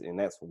kids, and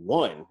that's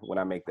 1 when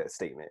I make that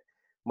statement,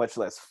 much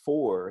less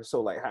 4.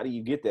 So, like, how do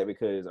you get that?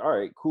 Because, all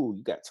right, cool,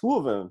 you got 2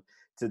 of them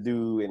to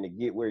do and to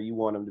get where you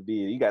want them to be.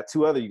 You got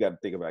 2 other you got to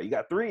think about. You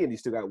got 3 and you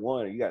still got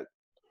 1, or you got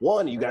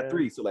 1 and you got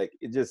 3. So like,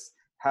 it just,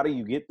 how do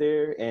you get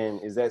there?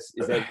 And is that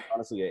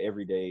honestly an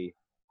everyday,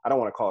 I don't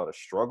want to call it a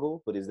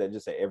struggle, but is that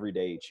just an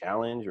everyday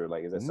challenge, or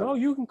like, is that something? No,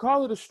 you can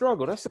call it a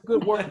struggle. That's a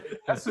good word.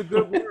 That's a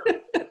good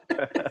word.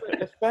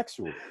 It's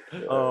factual,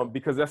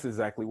 because that's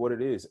exactly what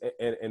it is,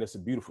 and it's a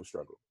beautiful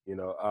struggle.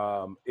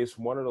 It's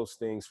one of those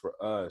things for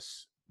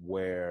us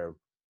where,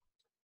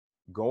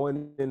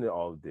 going into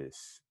all of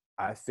this,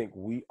 I think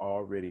we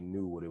already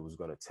knew what it was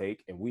going to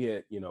take. And we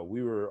had,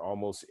 we were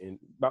almost in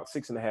about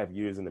 6.5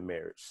 years in the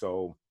marriage.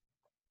 So,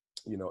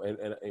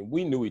 and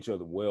we knew each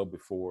other well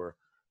before,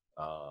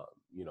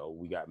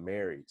 we got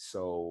married.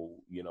 So,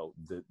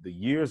 the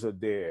years are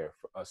there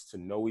for us to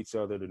know each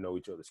other, to know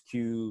each other's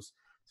cues,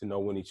 to know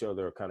when each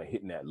other are kind of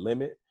hitting that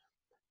limit.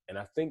 And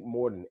I think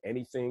more than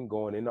anything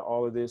going into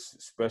all of this,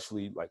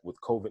 especially like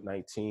with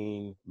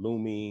COVID-19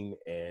 looming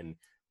and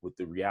with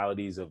the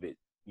realities of it,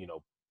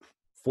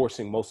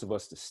 forcing most of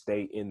us to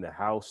stay in the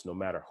house, no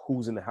matter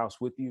who's in the house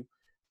with you.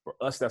 For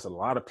us, that's a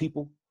lot of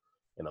people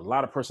and a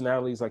lot of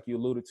personalities, like you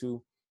alluded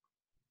to.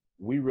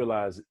 We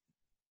realized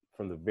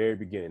from the very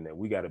beginning that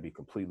we got to be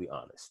completely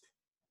honest.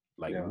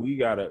 Like, we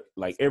got to,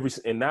 like,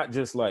 and not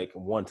just like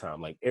one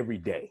time, like every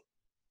day.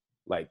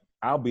 Like,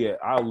 I'll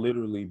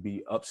literally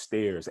be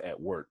upstairs at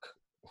work,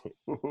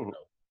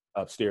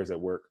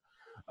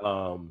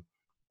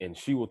 and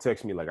she will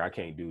text me like, I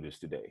can't do this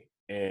today.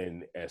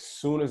 And as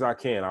soon as I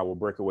can, I will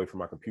break away from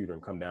my computer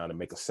and come down and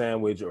make a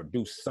sandwich or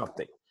do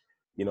something,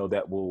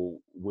 that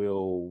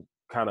will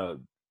kind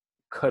of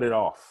cut it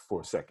off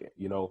for a second,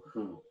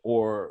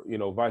 or,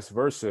 vice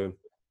versa.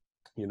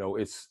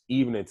 It's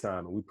evening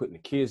time and we putting the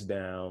kids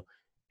down,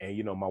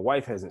 and, my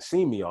wife hasn't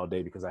seen me all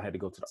day because I had to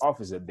go to the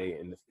office that day.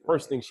 And the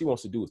first thing she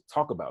wants to do is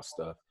talk about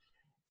stuff.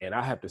 And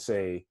I have to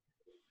say,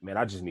 man,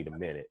 I just need a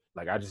minute.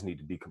 Like, I just need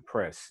to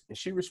decompress. And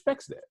she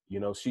respects that.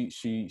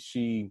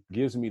 She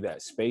gives me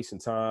that space and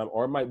time.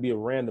 Or it might be a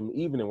random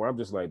evening where I'm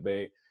just like,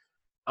 babe,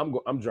 I'm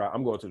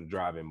going to the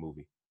drive-in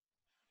movie.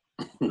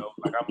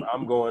 Like,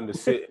 I'm going to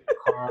sit in the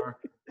car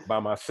by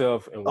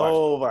myself and watch.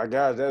 Oh my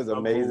gosh, that is a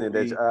amazing.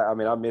 movie. I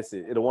mean, I miss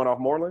it. The one off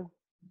Moreland.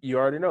 You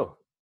already know,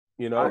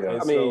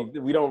 I mean,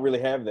 we don't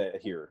really have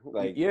that here.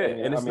 Like, yeah, I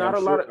mean, and it's I mean, not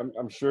I'm a sure, lot of.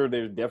 I'm sure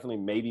there's definitely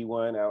maybe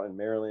one out in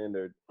Maryland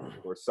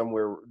or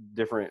somewhere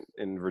different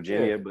in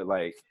Virginia, but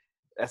like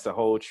that's a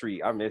whole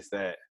treat. I miss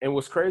that. And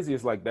what's crazy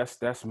is like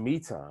that's me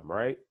time,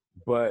 right?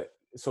 But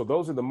so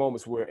those are the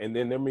moments where, and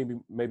then there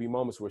may be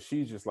moments where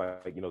she's just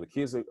like the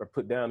kids are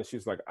put down, and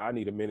she's like, I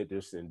need a minute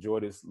just to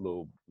enjoy this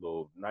little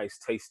nice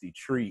tasty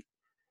treat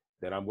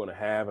that I'm going to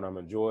have, and I'm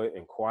gonna enjoy it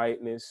in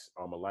quietness.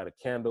 I'm gonna light a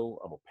candle.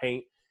 I'm gonna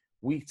paint.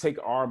 We take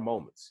our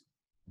moments,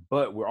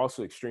 but we're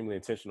also extremely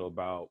intentional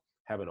about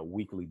having a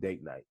weekly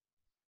date night.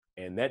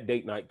 And that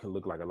date night can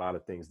look like a lot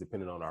of things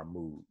depending on our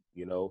mood.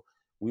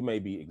 We may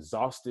be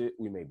exhausted,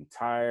 we may be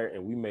tired,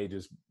 and we may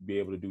just be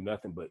able to do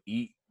nothing but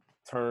eat,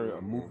 turn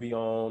a movie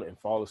on and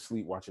fall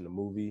asleep watching the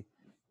movie,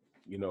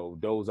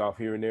 doze off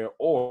here and there.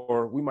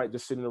 Or we might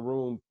just sit in a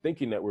room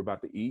thinking that we're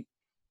about to eat,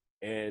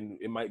 and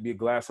it might be a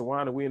glass of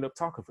wine and we end up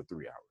talking for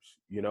 3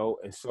 hours,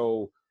 And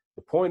so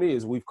the point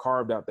is, we've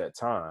carved out that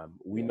time.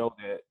 We know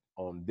that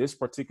on this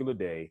particular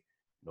day,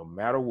 no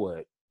matter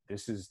what,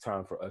 this is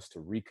time for us to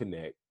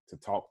reconnect, to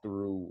talk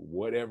through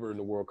whatever in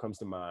the world comes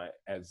to mind,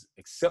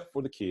 except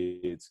for the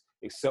kids,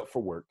 except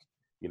for work.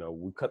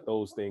 We cut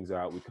those things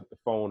out. We cut the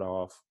phone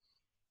off,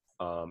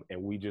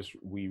 and we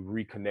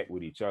reconnect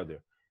with each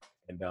other,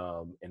 and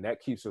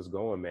that keeps us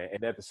going, man.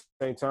 And at the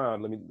same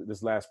time,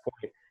 this last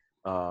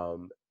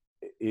point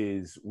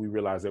is we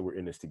realize that we're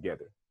in this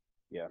together.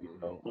 Yeah.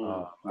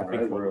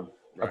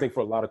 I think for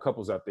a lot of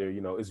couples out there,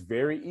 it's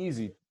very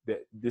easy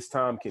that this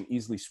time can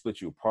easily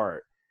split you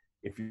apart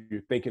if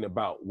you're thinking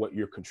about what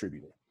you're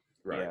contributing.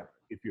 Right. Yeah.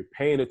 If you're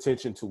paying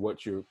attention to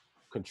what you're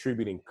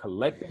contributing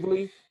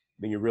collectively,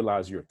 then you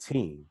realize you're a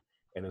team.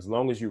 And as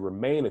long as you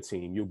remain a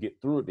team, you'll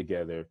get through it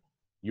together.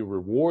 You'll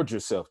reward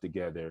yourself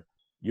together.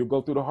 You'll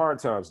go through the hard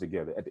times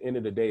together. At the end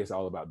of the day, it's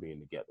all about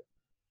being together.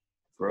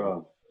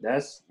 Bro,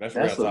 that's real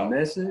a talk.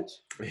 message.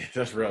 Yeah,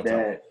 that's real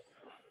that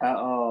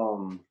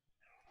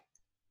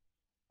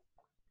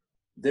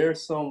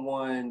there's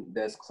someone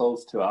that's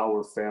close to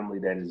our family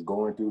that is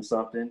going through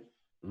something,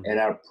 and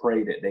I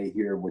pray that they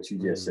hear what you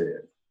just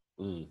said.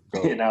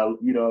 And I'll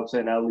leave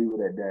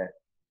it at that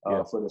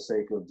for the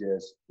sake of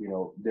just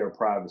their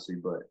privacy,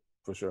 but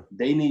for sure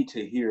they need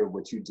to hear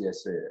what you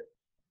just said,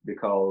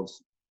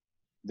 because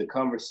the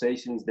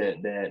conversations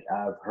that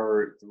I've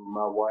heard through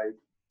my wife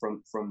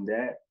from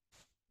that,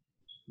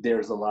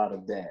 there's a lot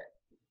of that,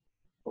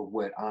 of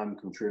what I'm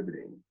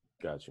contributing.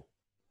 Gotcha.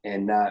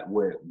 And not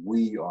what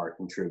we are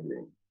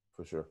contributing.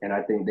 For sure. And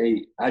I think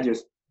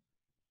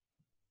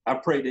I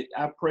pray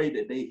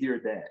that they hear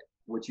that,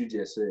 what you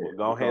just said.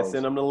 Well, go ahead and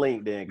send them the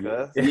link then,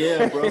 cuz.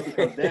 Yeah, bro,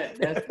 because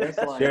that's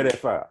like, share that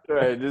file.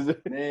 Right.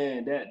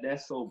 Man,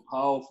 that's so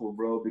powerful,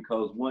 bro,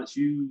 because once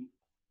you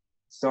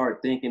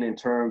start thinking in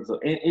terms of,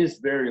 and it's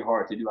very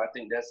hard to do. I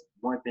think that's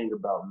one thing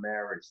about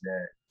marriage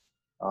that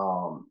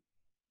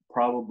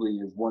probably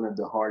is one of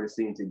the hardest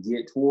things to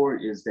get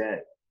toward, is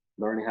that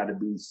learning how to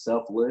be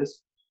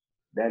selfless.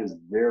 That is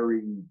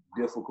very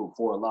difficult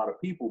for a lot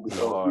of people,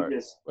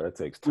 because but it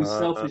takes time. We're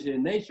selfish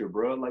in nature,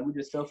 bro. Like, we're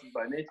just selfish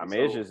by nature. I mean,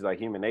 it's just like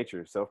human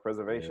nature,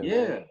 self-preservation.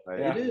 Yeah,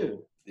 like, it is.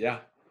 Yeah.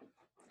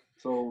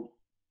 So,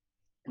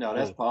 no,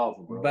 that's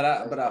powerful, bro. But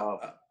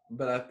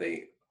I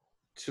think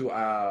to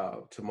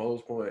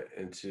Mo's point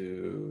and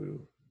to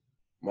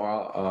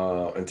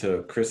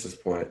Chris's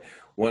point,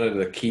 one of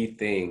the key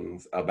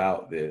things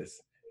about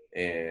this,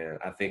 and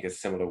I think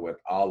it's similar with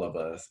all of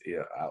us,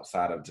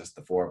 outside of just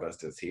the four of us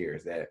that's here,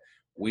 is that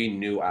we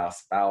knew our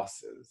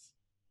spouses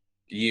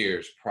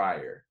years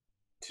prior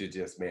to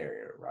just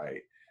marrying,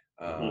 right?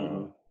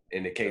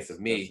 In the case of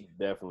me,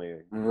 definitely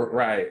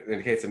right. In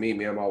the case of me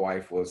and my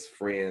wife was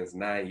friends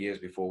 9 years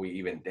before we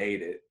even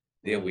dated.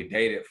 Then we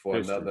dated for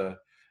another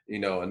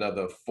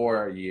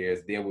 4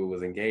 years. Then we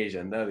was engaged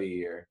another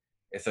year,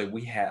 and so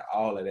we had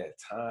all of that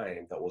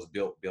time that was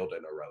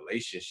building a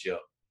relationship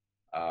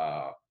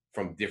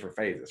from different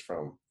phases,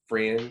 from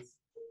friends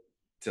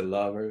to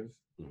lovers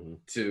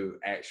to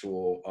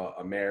actual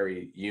a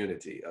married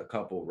unity, a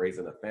couple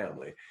raising a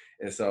family.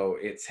 And so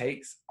it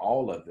takes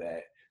all of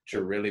that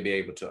to really be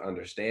able to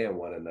understand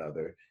one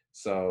another.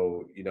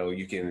 So,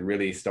 you can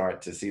really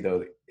start to see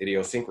those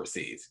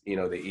idiosyncrasies,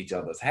 that each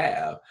other's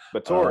have.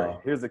 But Tori,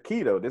 here's the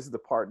key though. This is the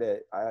part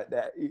that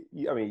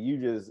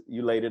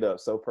you laid it up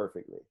so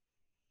perfectly.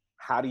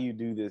 How do you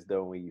do this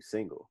though when you're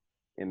single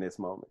in this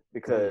moment?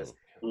 Because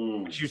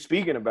what you're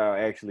speaking about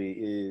actually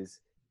is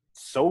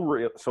so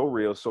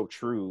real, so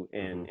true,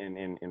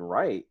 and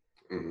right.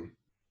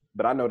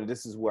 But I know that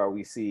this is where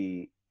we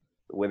see,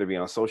 whether it be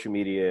on social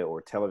media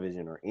or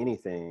television or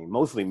anything,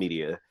 mostly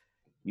media,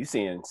 you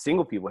seeing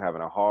single people having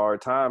a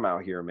hard time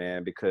out here,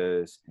 man,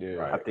 because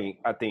I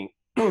think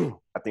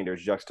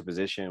there's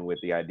juxtaposition with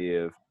the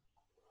idea of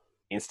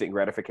instant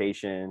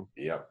gratification.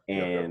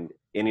 And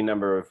any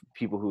number of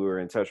people who are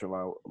in touch with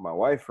my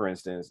wife, for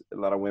instance, a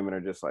lot of women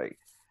are just like,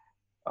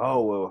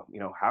 oh, well,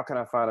 how can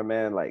I find a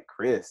man like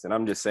Chris? And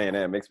I'm just saying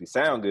that it makes me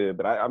sound good.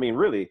 But I mean,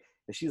 really,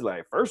 And she's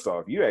like, first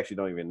off, you actually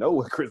don't even know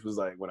what Chris was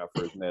like when I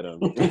first met him.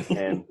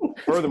 And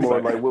furthermore,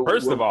 like,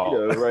 first of all,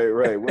 you know,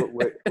 right,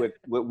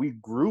 what we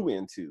grew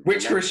into.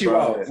 Which Chris you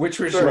are? Which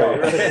Chris you are?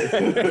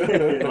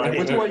 Like,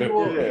 which one you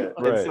want? Yeah.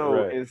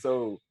 And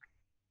so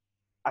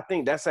I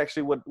think that's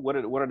actually what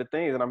are the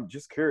things, and I'm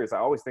just curious. I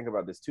always think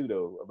about this too,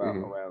 though, about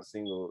around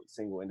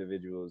single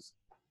individuals,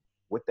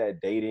 what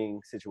that dating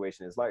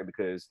situation is like.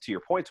 Because to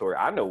your point, Tori,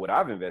 I know what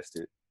I've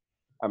invested.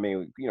 I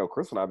mean, you know,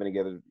 Chris and I've been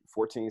together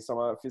 15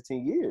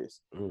 years.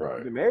 Right.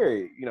 We've been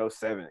married, you know,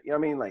 7. You know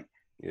what I mean? Like,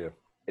 yeah,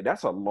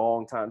 that's a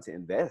long time to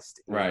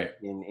invest in, right,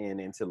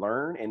 and to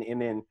learn.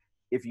 And then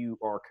if you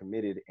are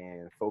committed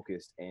and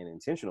focused and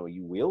intentional,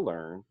 you will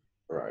learn.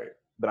 Right.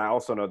 But I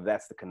also know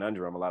that's the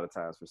conundrum a lot of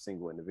times for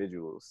single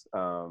individuals. I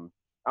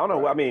don't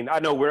know. Right. I mean, I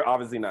know we're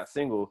obviously not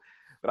single,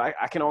 but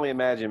I can only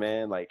imagine,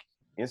 man, like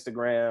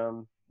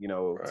Instagram, you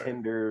know, right.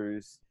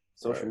 Tinders,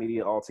 social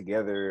media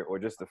altogether, or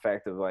just the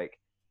fact of like,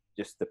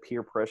 just the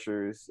peer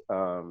pressures,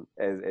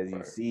 as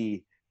you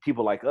see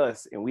people like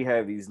us, and we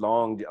have these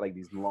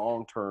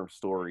long-term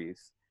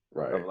stories,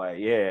 of like,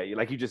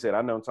 like you just said,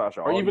 I know Tasha,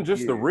 or even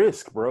just the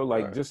risk, bro.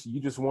 Like, you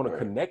just want to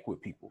connect with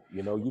people,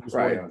 you know, you just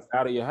want to get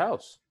out of your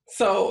house.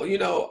 So, you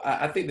know,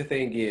 I think the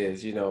thing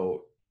is, you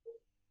know,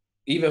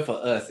 even for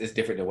us, it's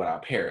different than what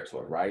our parents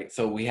were, right?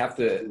 So we have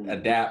to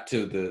adapt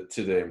to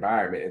the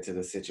environment and to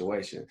the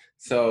situation.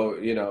 So,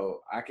 you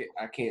know,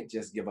 I can't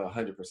just give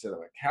 100% of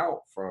account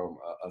from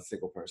a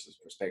single person's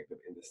perspective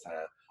in this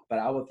time, but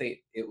I would think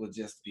it would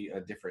just be a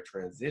different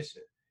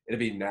transition. It'll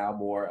be now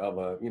more of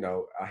a, you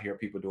know, I hear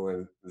people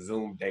doing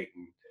Zoom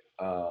dating,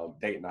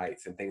 date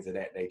nights and things of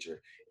that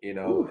nature. You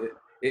know,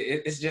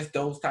 it's just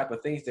those type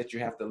of things that you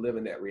have to live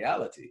in that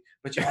reality.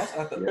 But you also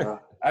have to,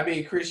 I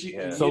mean, Chris,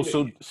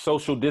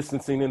 social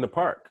distancing in the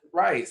park.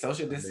 Right,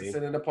 social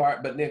distancing in the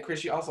park. But then,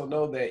 Chris, you also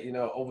know that, you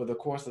know, over the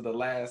course of the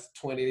last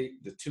 2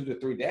 to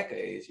 3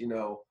 decades, you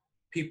know,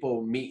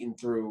 people meeting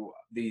through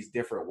these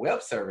different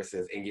web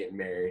services and getting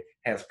married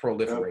has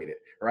proliferated,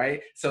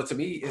 right? So to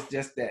me, it's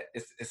just that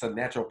it's a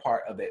natural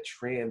part of that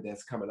trend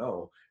that's coming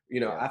on. You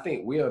know, I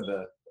think we are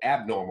the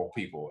abnormal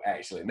people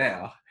actually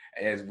now,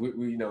 as we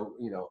you know,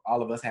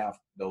 all of us have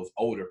those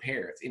older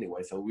parents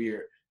anyway, so we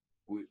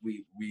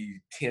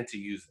tend to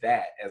use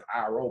that as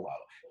our role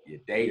model. You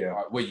date,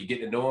 or you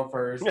get to know them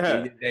first,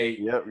 you date,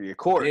 you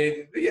court,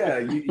 you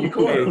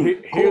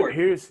court.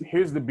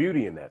 Here's the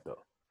beauty in that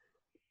though.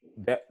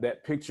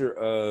 That picture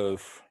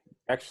of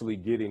actually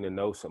getting to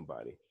know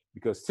somebody,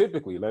 because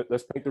typically,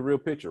 let's paint the real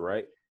picture,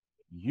 right?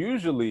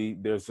 Usually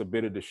there's a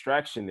bit of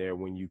distraction there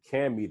when you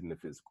can meet in the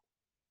physical.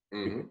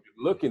 Because you're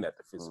looking at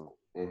the physical,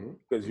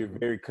 because you're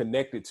very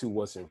connected to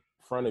what's in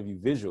front of you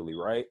visually,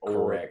 right?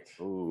 Correct.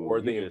 Or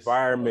the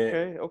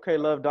environment. Okay,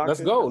 love doctor.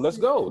 Let's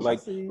go. Like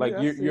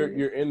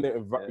you're in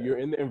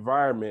the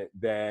environment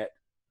that,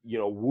 you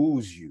know,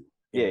 woos you.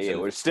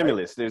 Or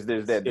stimulus. There's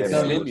that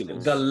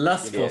stimulus. The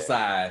lustful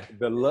side.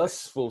 The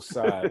lustful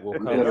side will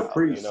come out,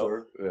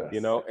 you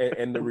know,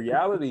 and the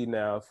reality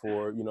now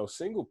for, you know,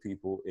 single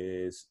people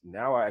is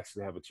now I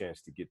actually have a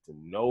chance to get to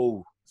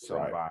know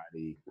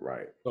somebody.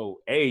 Right. So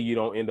A, you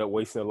don't end up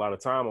wasting a lot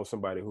of time on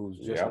somebody who's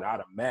just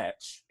not a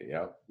match.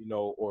 Yeah. You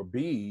know, or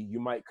B, you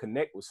might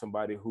connect with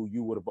somebody who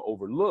you would have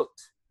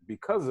overlooked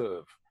because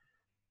of,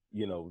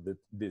 you know,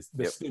 the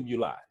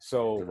stimuli.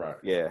 So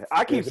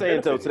I keep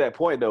saying though, to that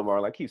point though,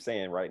 Marlon, I keep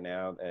saying right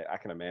now, I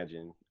can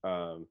imagine,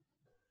 and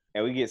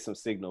we get some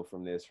signal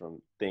from this,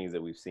 from things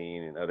that we've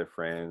seen and other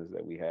friends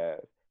that we have,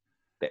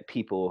 that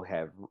people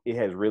it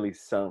has really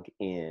sunk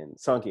in.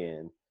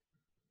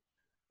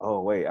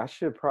 Oh wait, I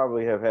should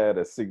probably have had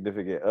a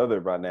significant other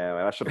by now,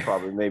 and I should have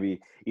probably maybe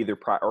either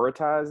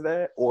prioritized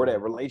that or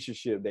that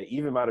relationship that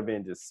even might have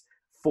been just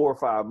 4 or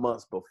 5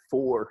 months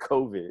before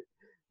COVID,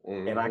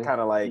 and I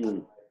kind of like.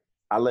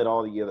 I let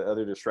all the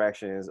other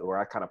distractions, or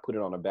I kind of put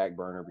it on the back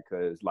burner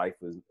because life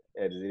was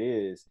as it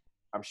is.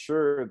 I'm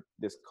sure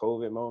this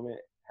COVID moment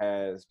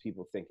has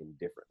people thinking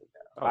differently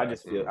now. I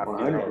feel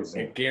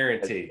 100%.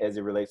 Guaranteed. As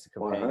it relates to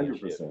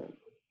companionship. 100%.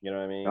 You know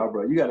what I mean? No,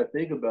 bro, you got to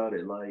think about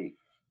it. Like,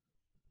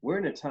 we're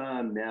in a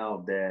time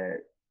now that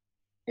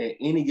at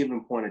any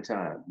given point in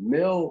time,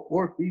 male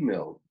or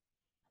female,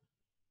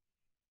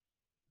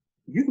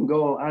 you can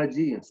go on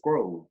IG and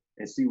scroll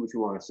and see what you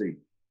want to see,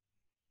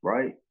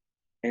 right?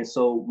 And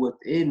so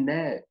within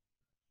that,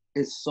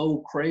 it's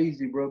so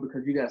crazy, bro,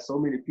 because you got so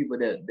many people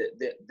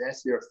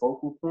that's their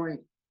focal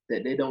point,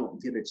 that they don't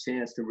get a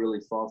chance to really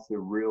foster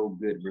real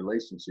good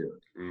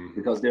relationships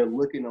because they're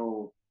looking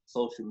on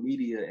social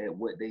media at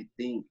what they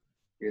think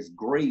is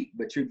great,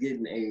 but you're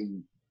getting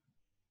a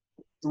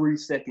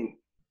 3-second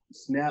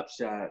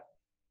snapshot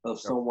of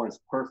someone's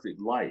perfect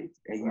life,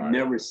 and you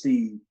never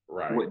see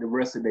what the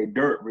rest of their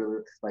dirt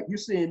really. Like, you're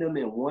seeing them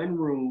in one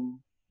room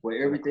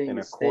where everything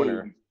is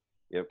staged.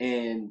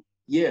 And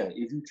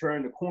if you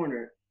turn the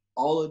corner,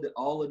 all of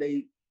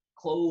their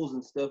clothes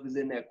and stuff is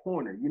in that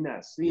corner. You're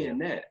not seeing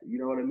that. You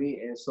know what I mean?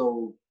 And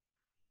so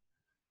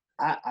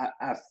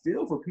I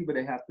feel for people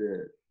that have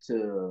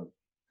to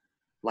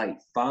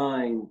like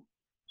find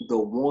the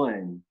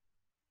one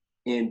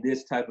in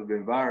this type of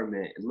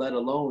environment, let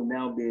alone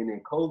now being in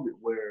COVID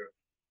where,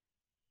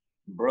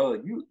 bro,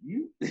 you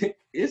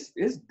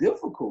it's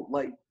difficult.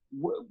 Like,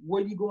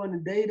 where you going to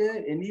date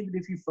at? And even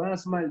if you find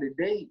somebody to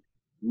date,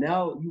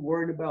 now you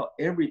worried about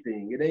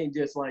everything. It ain't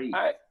just like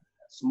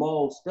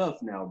small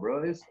stuff now,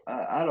 bro. It's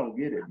I don't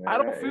get it, man. I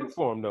don't feel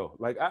for him though.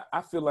 Like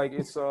I feel like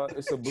it's a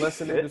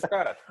blessing in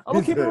disguise. I'm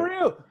gonna keep it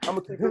real. I'm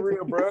gonna keep it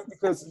real, bro.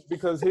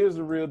 Because here's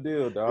the real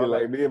deal, dog.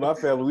 Like me and my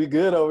family, we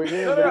good over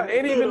here. No,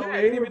 ain't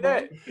even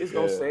that. It's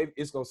gonna save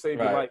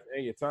your life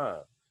and your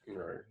time. Right.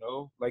 You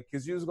know, like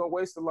because you're just gonna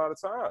waste a lot of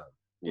time.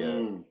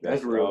 Yeah,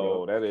 that's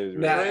real. That is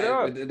real.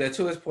 Now,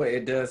 to his point,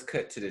 it does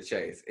cut to the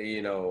chase. And,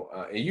 you know,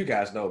 and you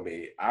guys know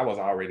me. I was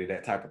already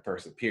that type of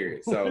person,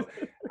 period. So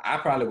I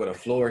probably would have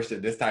flourished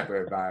in this type of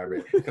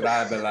environment because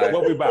I'd been like,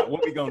 what we about?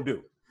 What we gonna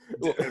do?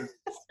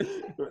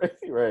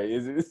 right.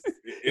 Is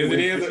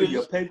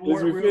your paperwork?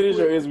 Is we finished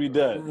or is we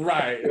done?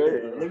 Right.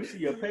 Let me see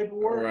your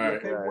paperwork. Right. Your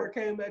paperwork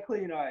came back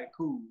clean. All right,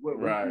 cool. What,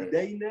 Right. we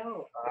dating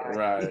now? All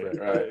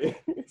Right.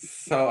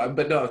 So,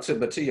 but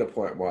to your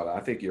point, Marlon,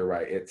 I think you're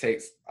right. It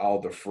takes all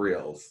the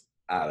frills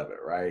out of it,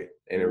 right?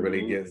 And it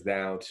really gets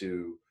down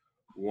to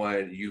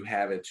one, you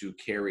having to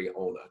carry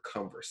on a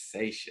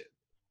conversation,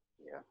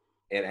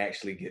 and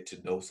actually get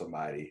to know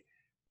somebody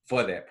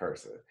for that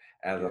person,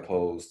 as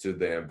opposed to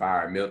the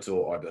environmental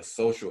or the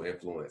social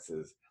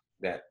influences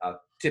that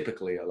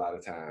typically a lot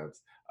of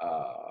times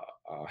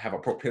have a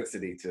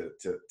propensity to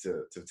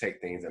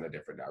take things in a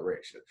different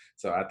direction.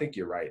 So I think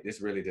you're right.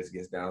 This really just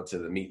gets down to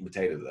the meat and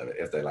potatoes of it,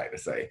 as they like to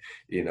say,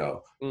 you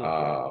know,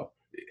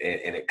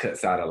 and it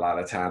cuts out a lot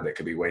of time that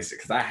could be wasted,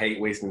 because I hate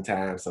wasting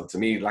time. So to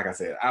me, like I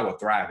said, I would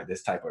thrive in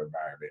this type of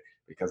environment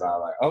because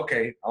I'm like,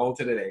 okay, on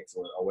to the next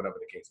one, or whatever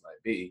the case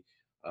might be.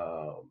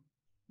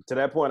 To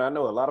that point, I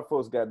know a lot of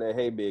folks got that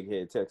 "Hey Big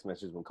Head" text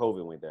message when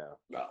COVID went down.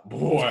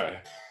 Boy,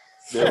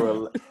 there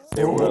were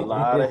a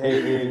lot of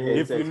 "Hey Big Head"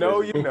 If you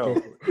know, you know.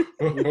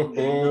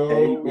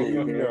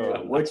 You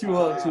know. What you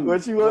up to?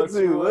 What you up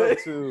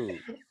to?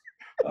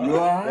 You all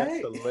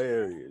right? That's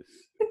hilarious.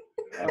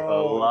 A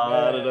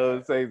lot of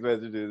those text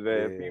messages,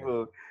 man. Yeah.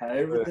 People, how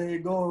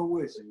everything going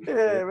with you?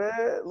 yeah,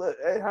 man. Look,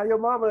 hey, how your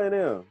mama and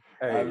them?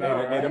 Hey,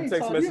 them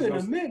text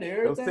messages.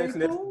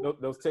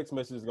 Those text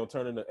messages gonna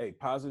turn into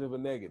positive or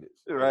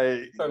negatives.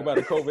 Right. Talk about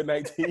the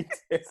COVID-19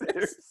 test.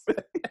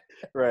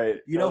 Right.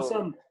 You know,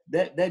 something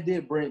that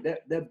did bring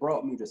that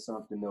brought me to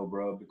something though,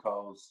 bro,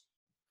 because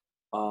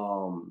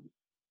I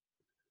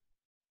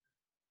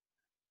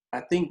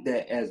think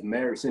that as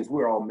married, since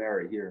we're all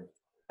married here,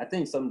 I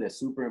think something that's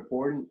super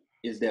important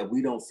is that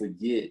we don't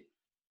forget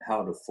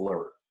how to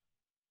flirt.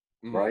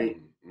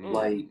 Right?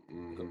 Like,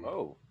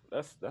 oh,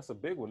 that's a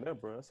big one there,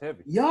 bro. That's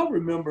heavy. Y'all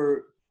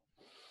remember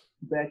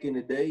back in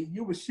the day,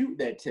 you would shoot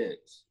that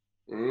text.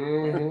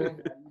 You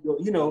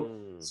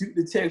know, shoot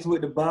the text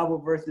with the Bible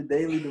verse, the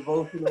daily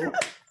devotional.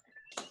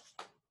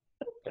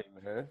 Hey,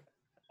 man.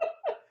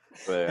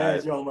 But I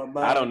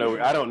don't know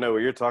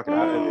what you're talking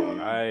about.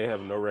 I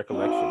have no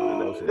recollection of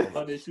those.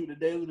 I didn't shoot the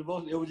daily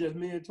devotion. It was just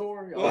me and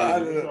Tori. You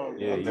was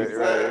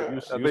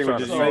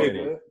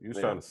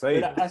trying to say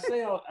it. I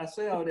say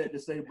all that to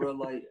say, bro,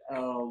 like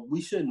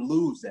we shouldn't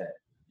lose that.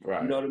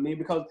 Right. You know what I mean?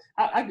 Because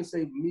I can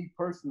say, me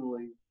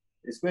personally,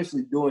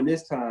 especially during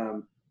this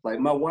time, like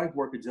my wife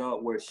work a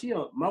job where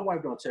my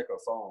wife don't check her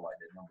phone like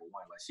that. Number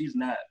one, like she's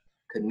not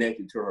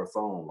connected to her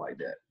phone like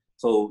that.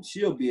 So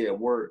she'll be at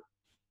work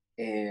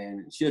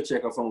and she'll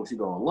check her phone when she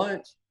go on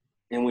lunch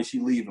and when she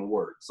leaving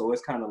work. So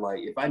it's kind of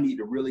like, if I need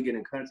to really get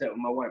in contact with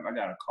my wife, I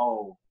gotta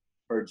call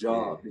her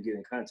job to get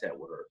in contact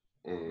with her.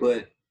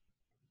 But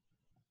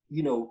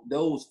you know,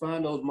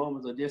 find those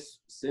moments of just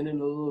sending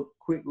a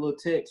quick little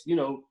text, you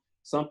know,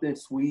 something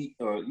sweet,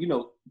 or you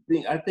know,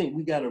 I think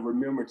we got to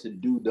remember to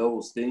do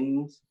those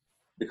things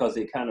because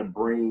it kind of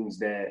brings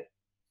that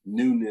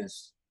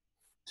newness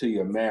to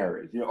your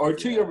marriage, you know, or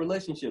to your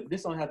relationship.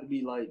 This don't have to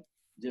be like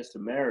just to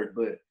marriage,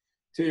 but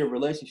to your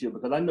relationship,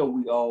 because I know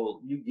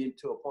you get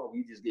to a point where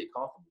you just get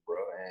comfortable,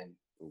 bro, and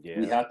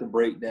we have to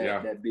break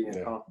that being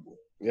comfortable.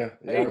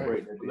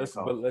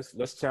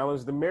 Let's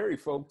challenge the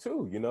married folk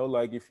too. You know,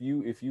 like if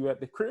you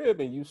at the crib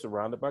and you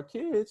surrounded by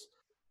kids,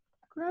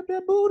 grab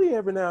that booty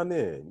every now and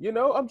then. You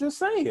know, I'm just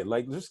saying,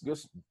 like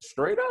just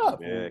straight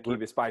up. Yeah, keep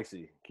it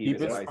spicy.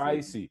 Keep it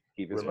spicy.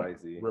 Keep it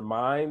spicy.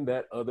 Remind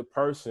that other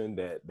person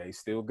that they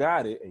still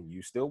got it and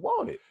you still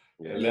want it.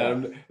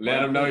 Yeah.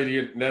 Let them know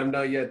you're I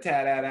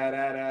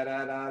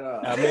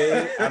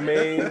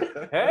mean,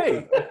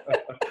 hey.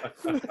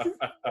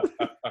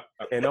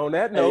 And on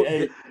that note,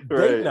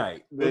 date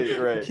night.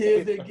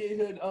 Kids that get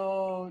hit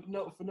for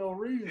no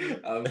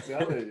reason. I'm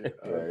telling you.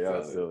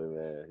 Y'all silly,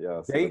 man.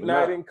 Date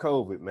night in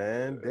COVID,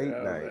 man. Date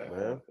night,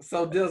 man.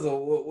 So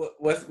Dizzle,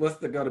 what's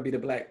going to be the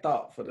black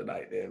thought for the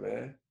night there,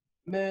 man?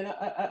 Man,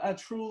 I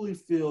truly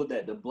feel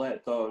that the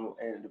black thought,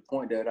 and the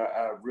point that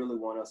I really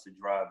want us to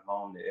drive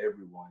home to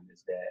everyone,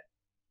 is that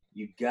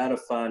you got to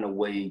find a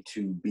way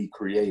to be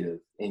creative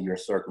in your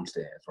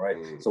circumstance, right?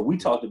 So we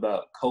talked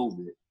about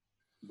COVID,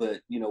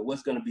 but you know,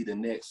 what's going to be the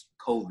next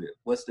COVID?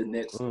 What's the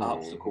next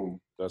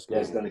obstacle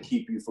that's going to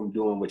keep you from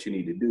doing what you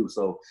need to do.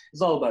 So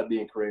it's all about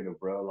being creative,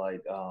 bro.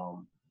 Like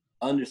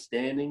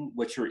understanding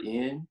what you're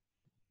in,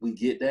 we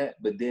get that,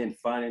 but then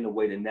finding a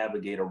way to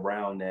navigate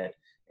around that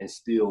and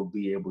still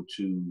be able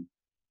to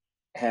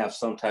have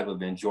some type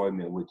of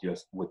enjoyment with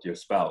your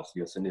spouse,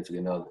 your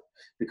significant other.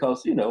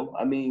 Because, you know,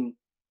 I mean,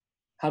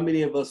 how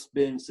many of us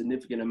spend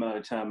significant amount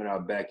of time in our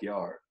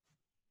backyard,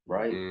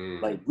 right?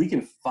 Like we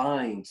can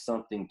find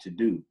something to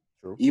do.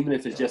 True. Even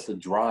if it's just a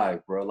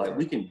drive, bro. Like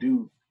we can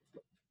do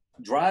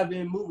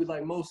drive-in movie,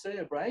 like Mo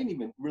said, bro. I ain't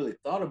even really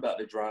thought about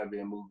the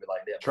drive-in movie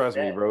like that. Trust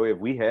me, bro. If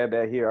we had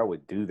that here, I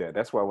would do that.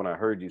 That's why when I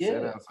heard you say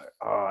that, I was like,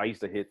 oh, I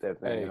used to hit that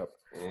thing up.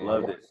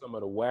 Loved it. Some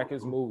of the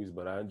wackest movies,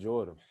 but I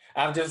enjoyed them.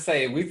 I'm just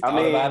saying we've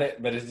thought about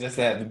it, but it's just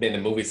hasn't been the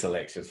movie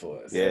selections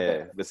for us.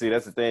 Yeah, but see,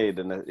 that's the thing.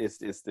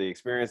 It's the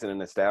experience and the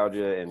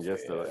nostalgia and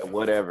just the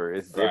whatever.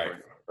 It's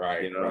different,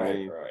 right? You know what I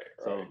mean? Right.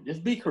 So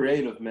just be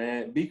creative,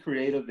 man. Be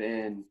creative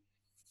and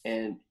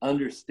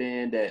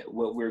understand that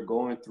what we're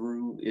going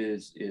through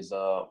is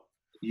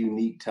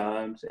unique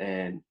times,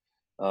 and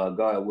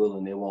God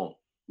willing, it won't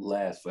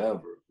last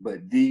forever.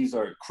 But these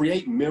are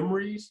create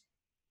memories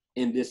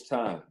in this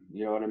time.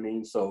 You know what I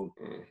mean? So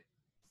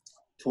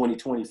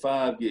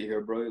 2025 get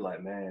here, bro. You're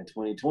like, man,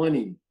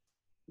 2020,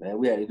 man,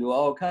 we had to do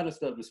all kind of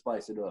stuff to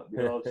spice it up. You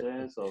know what I'm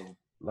saying? So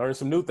learn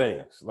some new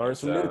things. Learn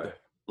some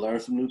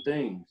new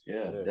things.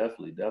 Yeah,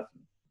 definitely.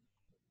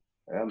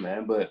 Yeah,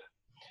 man. But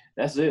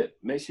that's it.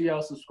 Make sure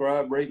y'all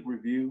subscribe, rate,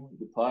 review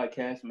the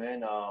podcast,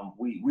 man.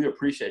 We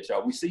appreciate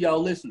y'all. We see y'all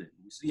listening.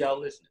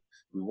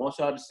 We want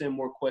y'all to send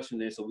more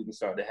questions in so we can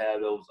start to have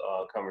those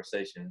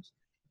conversations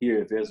here.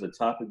 If there's a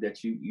topic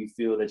that you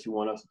feel that you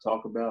want us to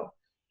talk about,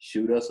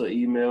 shoot us an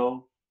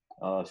email,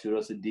 shoot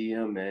us a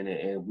DM, man,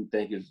 and we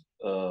think it's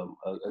a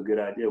good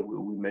idea.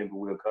 Maybe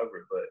we'll cover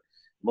it. But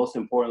most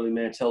importantly,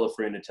 man, tell a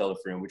friend to tell a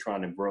friend. We're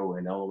trying to grow,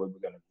 and the only way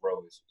we're going to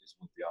grow is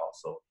with y'all.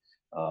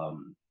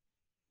 So,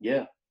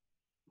 yeah.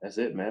 That's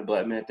it, man.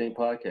 Black Men Think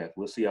Podcast.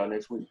 We'll see y'all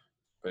next week.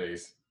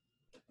 Peace.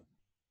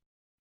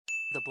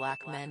 The Black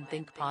Men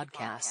Think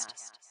Podcast.